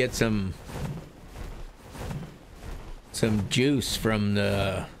we can get some juice from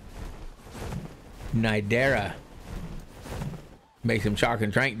the Nidera. Make some shock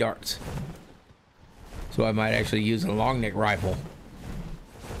and trank darts. So I might actually use a long neck rifle.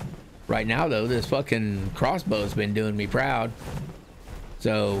 Right now, though, this fucking crossbow's been doing me proud.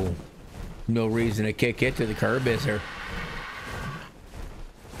 So, no reason to kick it to the curb, is there?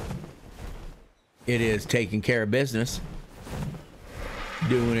 It is taking care of business.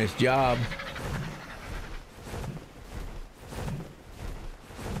 Doing its job.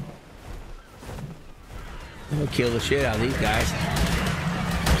 I'm gonna kill the shit out of these guys.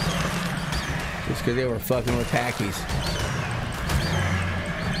 Just because they were fucking with packies.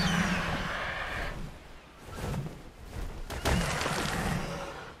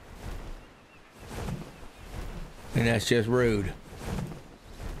 And that's just rude.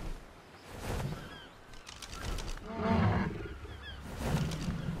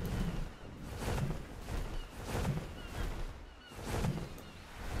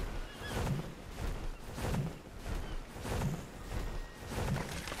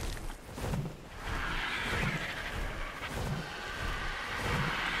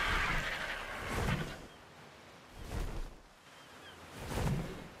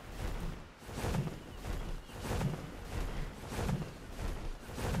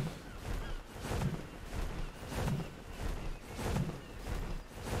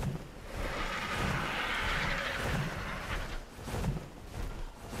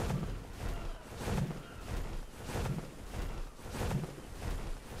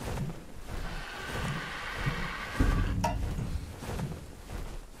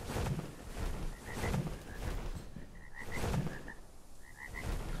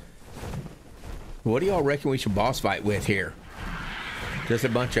 What do y'all reckon we should boss fight with here? Just a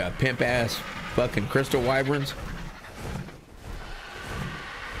bunch of pimp ass fucking crystal wyverns?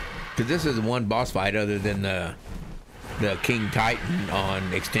 Because this is the one boss fight other than the King Titan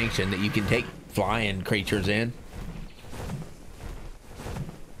on Extinction that you can take flying creatures in.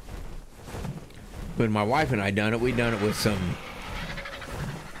 When my wife and I done it, we done it with some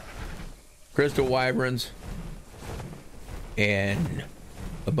crystal wyverns and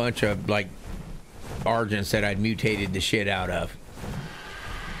a bunch of like Argents that I'd mutated the shit out of.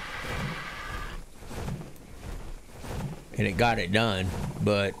 And it got it done,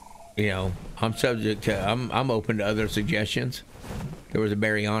 but you know, I'm subject to I'm open to other suggestions. There was a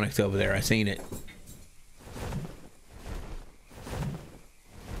baryonyx over there, I seen it.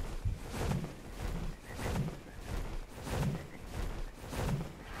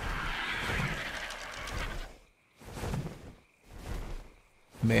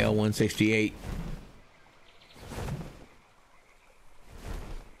 Male 168.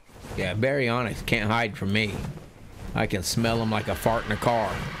 Yeah, baryonyx can't hide from me. I can smell them like a fart in a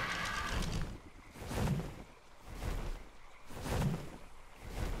car.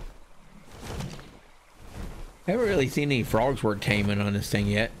 Haven't really seen any frogs worth taming on this thing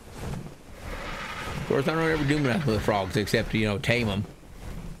yet. Of course, I don't ever do nothing with frogs except, you know, tame them.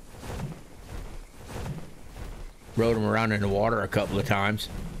 Rode them around in the water a couple of times.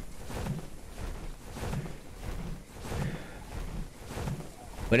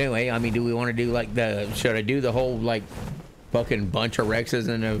 But anyway, I mean, do we want to do like should I do the whole like fucking bunch of Rexes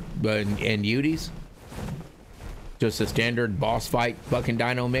and Uties? Just a standard boss fight fucking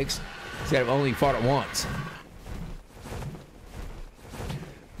dino mix? Instead of only fought it once.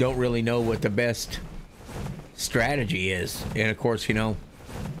 Don't really know what the best strategy is. And of course, you know,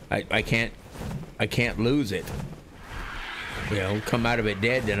 I can't lose it. You know, come out of it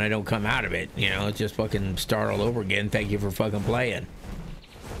dead, then I don't come out of it. You know, it's just fucking start all over again. Thank you for fucking playing.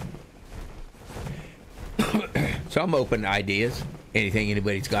 So I'm open to ideas. Anything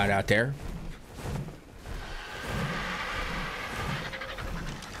anybody's got out there.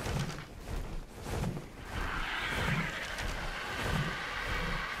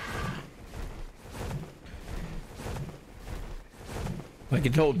 Like I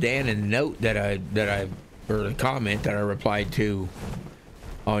told Dan in the note that I or the comment that I replied to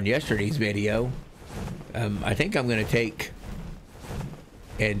on yesterday's video, I think I'm gonna take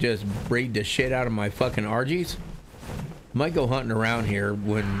and just breed the shit out of my fucking Argies. Might go hunting around here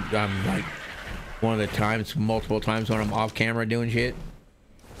when I'm like one of the times, multiple times when I'm off camera doing shit.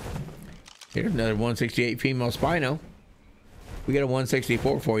 Here's another 168 female Spino. We got a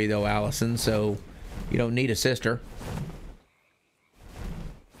 164 for you though, Allison, so you don't need a sister.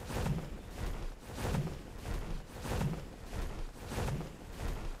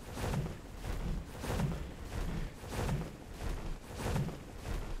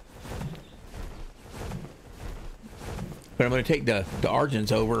 But I'm going to take the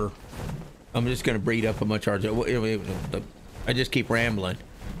Argents over. I'm just going to breed up a bunch of Argents. I just keep rambling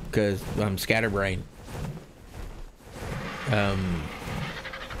because I'm scatterbrained.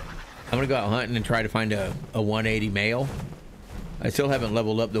 I'm gonna go out hunting and try to find a 180 male. I still haven't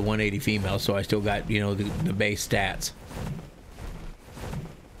leveled up the 180 female, so I still got, you know, the base stats.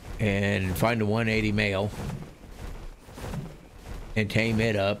 And find a 180 male and tame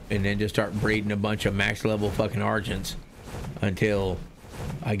it up, and then just start breeding a bunch of max level fucking Argents until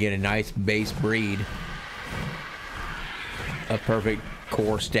I get a nice base breed, a perfect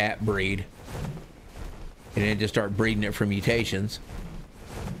core stat breed, and then just start breeding it for mutations.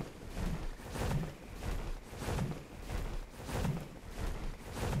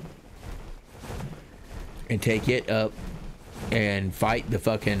 And take it up and fight the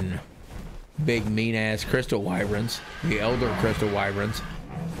fucking big mean ass crystal wyverns, the elder crystal wyverns,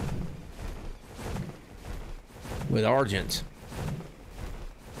 with Argents.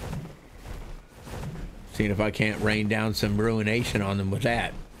 Seeing if I can't rain down some ruination on them with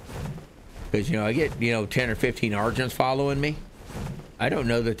that. Because, you know, I get, you know, 10 or 15 Argents following me. I don't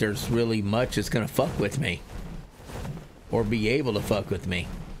know that there's really much that's gonna fuck with me. Or be able to fuck with me.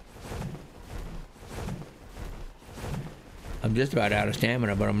 I'm just about out of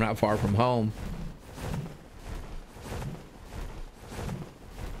stamina, but I'm not far from home.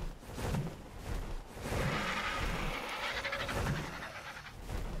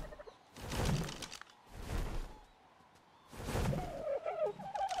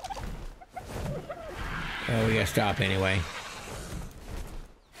 Oh, we gotta stop anyway.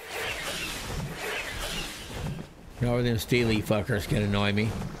 No, them steely fuckers can annoy me.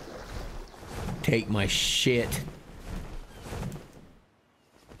 Take my shit.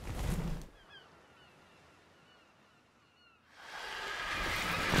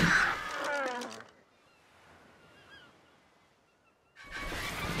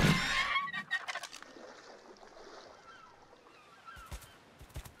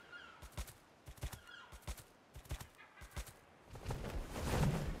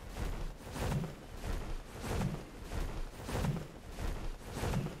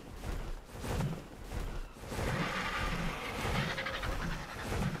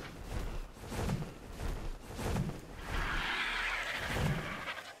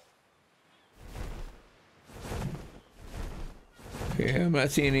 Yeah, I'm not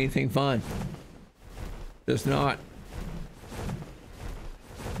seeing anything fun. Just not.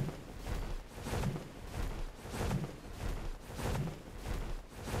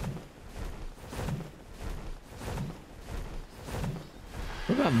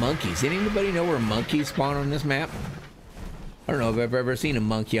 What about monkeys? Anybody know where monkeys spawn on this map? I don't know if I've ever seen a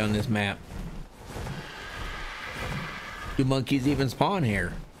monkey on this map. Do monkeys even spawn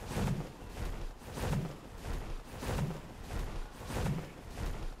here?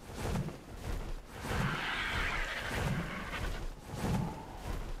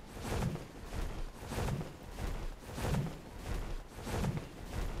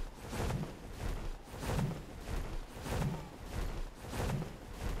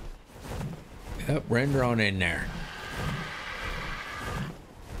 Yep, render on in there.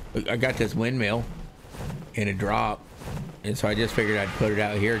 I got this windmill in a drop, and so I just figured I'd put it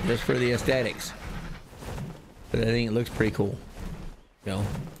out here just for the aesthetics. But I think it looks pretty cool. You know,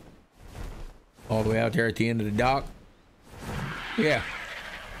 all the way out there at the end of the dock. Yeah.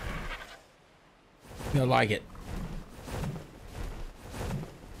 You'll like it.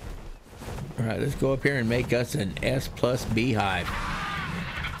 All right, let's go up here and make us an S+ beehive.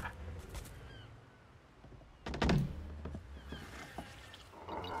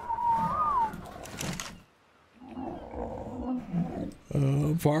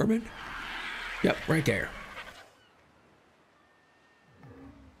 Farming? Yep, right there.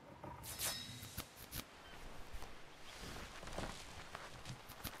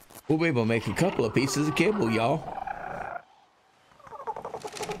 We'll be able to make a couple of pieces of kibble, y'all.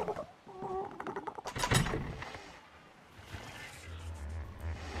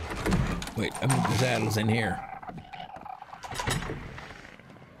 Wait, I moved the saddles in here.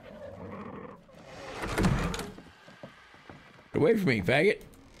 Get away from me, faggot.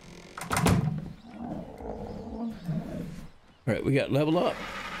 All right, we got level up.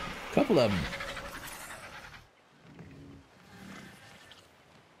 A couple of them.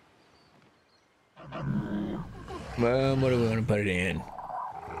 Well, what are we going to put it in?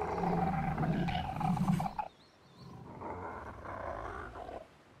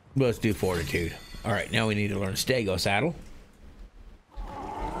 Let's do fortitude. All right, now we need to learn stego saddle.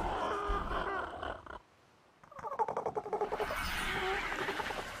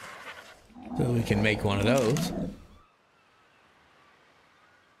 So we can make one of those.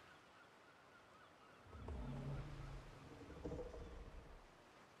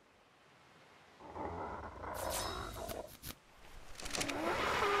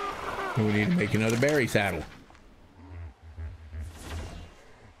 We need to make another berry saddle.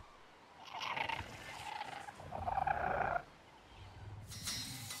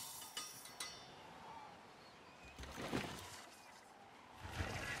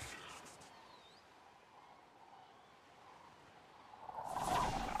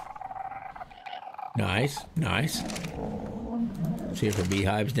 Nice, nice. See if our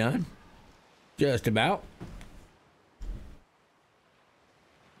beehive's done. Just about.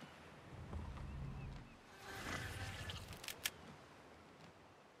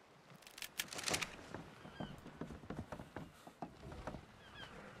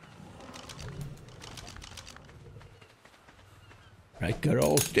 Right, good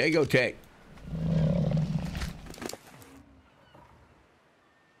old Stegotech.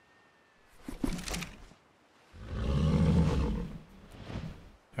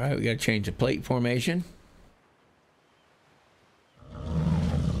 All right, we got to change the plate formation.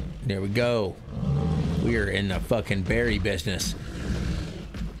 There we go. We are in the fucking berry business.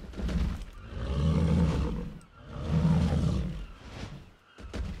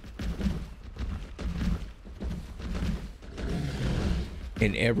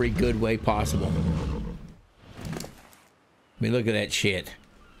 In every good way possible. I mean, look at that shit.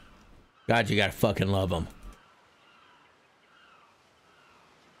 God, you gotta fucking love them.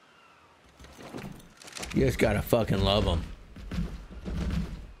 You just gotta fucking love them.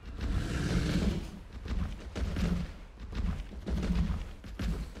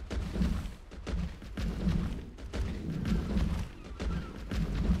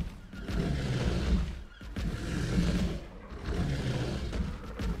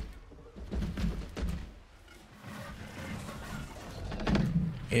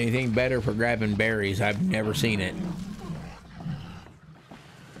 Anything better for grabbing berries? I've never seen it.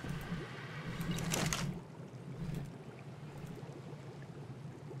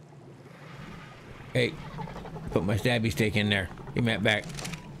 Hey, put my stabby stick in there. Give me that back.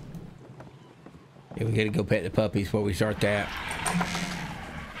 Yeah, we gotta go pet the puppies before we start that.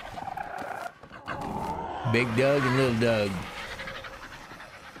 Big Doug and Little Doug.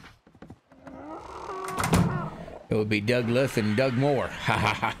 It would be Douglas and Doug Moore. Ha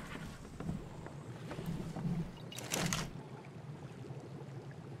ha ha.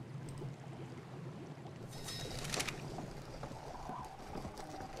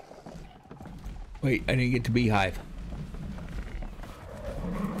 Wait, I didn't get the beehive.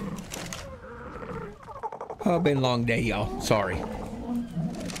 Oh, been a long day, y'all. Sorry.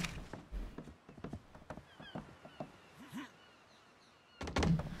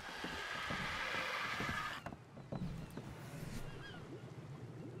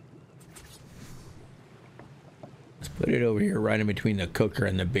 Let's put it over here right in between the cooker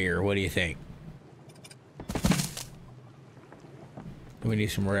and the beer. What do you think? We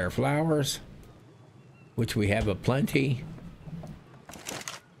need some rare flowers, which we have aplenty.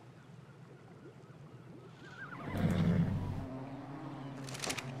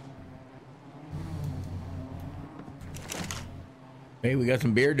 Hey, we got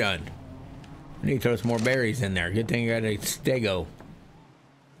some beer done. We need to throw some more berries in there. Good thing I got a Stego.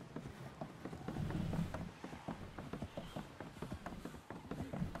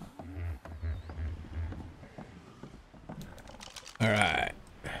 Alright.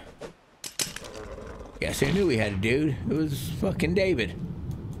 Guess I knew we had a dude. It was fucking David.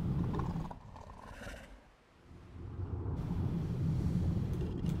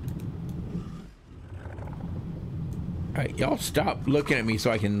 Alright, y'all stop looking at me so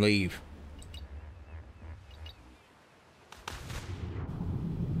I can leave.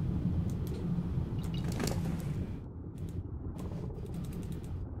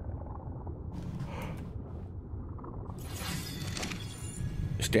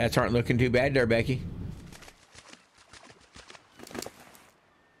 Stats aren't looking too bad there, Becky.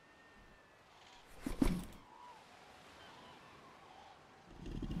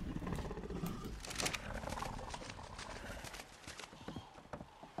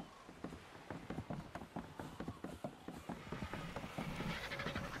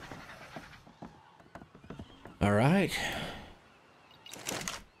 All right.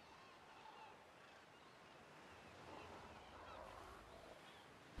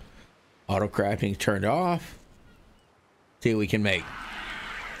 Auto crafting turned off. See what we can make.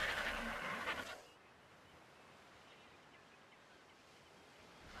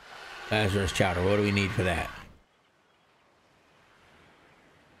 Lazarus chowder. What do we need for that?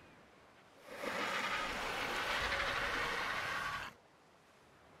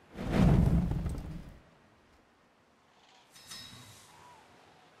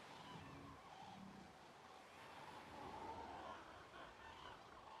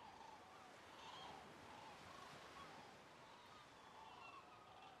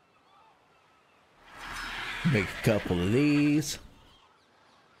 Make a couple of these.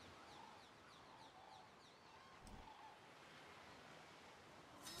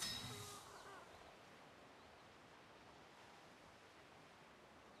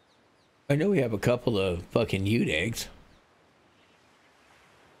 I know we have a couple of fucking ute eggs.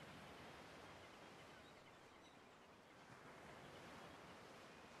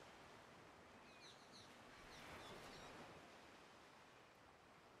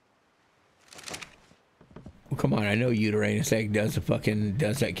 Well, come on, I know Uranus egg does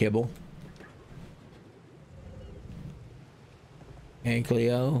that kibble.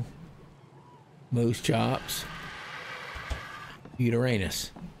 Ankylo, moose chops,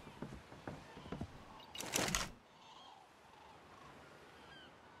 Uranus.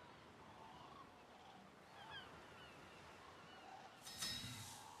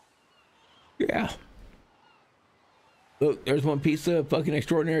 Yeah. Look, there's one piece of fucking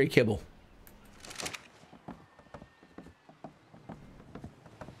extraordinary kibble.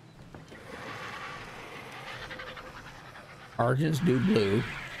 Argents do blue.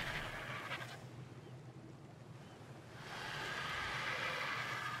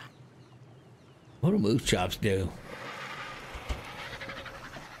 What do moose chops do?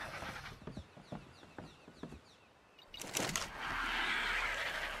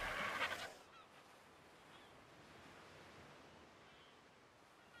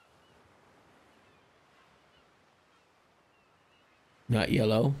 Not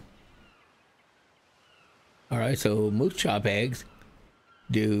yellow. All right, so moose chop eggs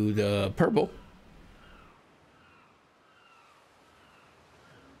do the purple.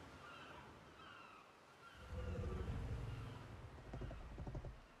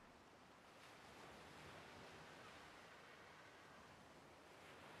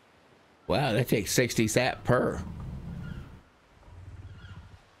 Wow, that takes 60 sap per.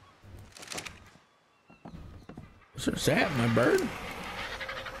 What's a sap, my bird?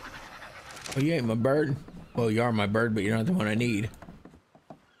 Oh, you ain't my bird. Well, you are my bird, but you're not the one I need.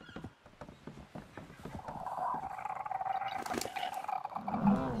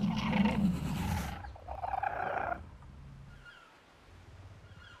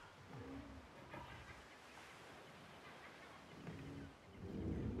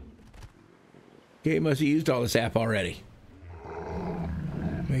 Okay, must have used all the sap already.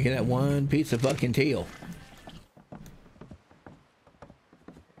 Making that one piece of fucking teal.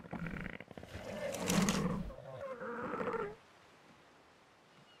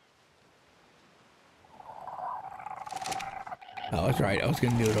 Oh, that's right. I was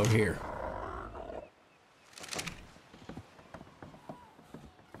going to do it over here.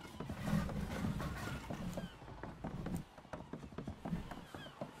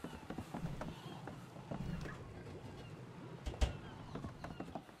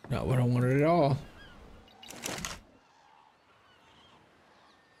 Not what I wanted at all.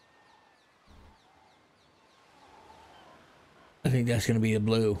 I think that's going to be the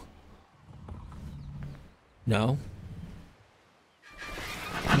blue. No.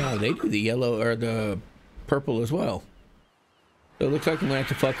 No, they do the yellow or the purple as well. So it looks like I'm going to have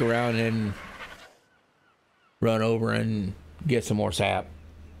to fuck around and run over and get some more sap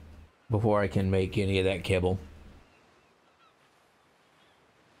before I can make any of that kibble.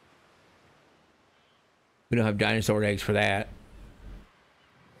 We don't have dinosaur eggs for that.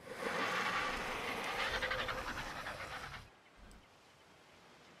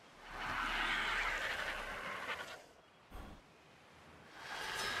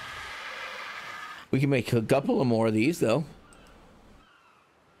 We can make a couple of more of these, though.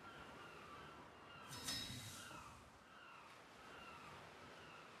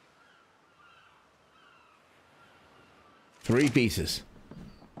 Three pieces.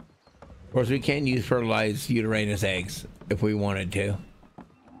 Of course, we can use fertilized Uranus eggs if we wanted to.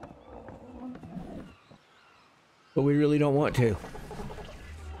 But we really don't want to.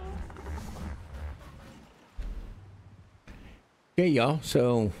 Okay, y'all.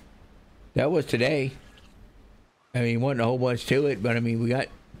 So that was today. I mean, wasn't a whole bunch to it, but I mean, we got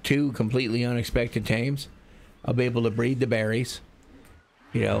two completely unexpected tames. I'll be able to breed the berries,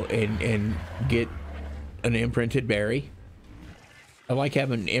 you know, and get an imprinted berry. I like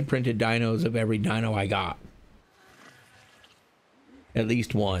having imprinted dinos of every dino I got. At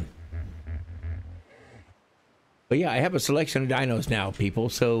least one. But yeah, I have a selection of dinos now, people.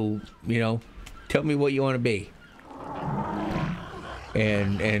 So, you know, tell me what you want to be.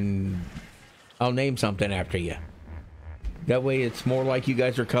 And I'll name something after you. That way it's more like you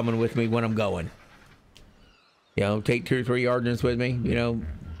guys are coming with me when I'm going. You know, take 2 or 3 Argents with me, you know.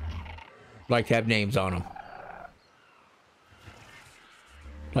 Like to have names on them.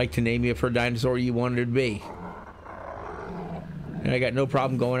 Like to name you for a dinosaur you wanted to be. And I got no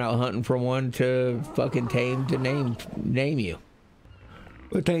problem going out hunting for one to fucking tame to name you.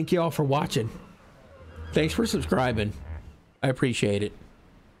 But thank y'all for watching. Thanks for subscribing. I appreciate it.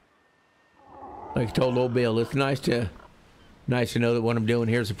 Like I told old Bill, it's nice to know that what I'm doing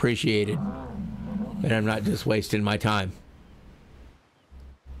here is appreciated. And I'm not just wasting my time.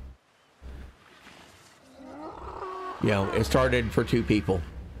 You know, it started for 2 people.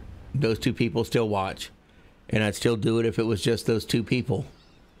 Those 2 people still watch. And I'd still do it if it was just those 2 people.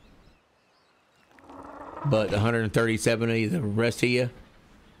 But 137 of you, the rest of you,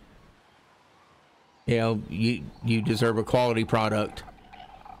 you know, you deserve a quality product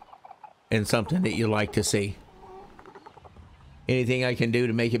and something that you like to see. Anything I can do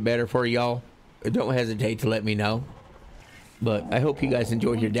to make it better for y'all, don't hesitate to let me know. But I hope you guys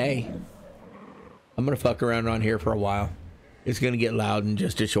enjoyed your day. I'm going to fuck around on here for a while. It's going to get loud in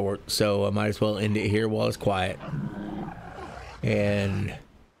just a short, so I might as well end it here while it's quiet. And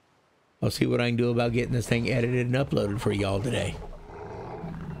I'll see what I can do about getting this thing edited and uploaded for y'all today.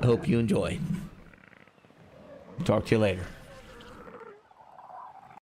 I hope you enjoy. Talk to you later.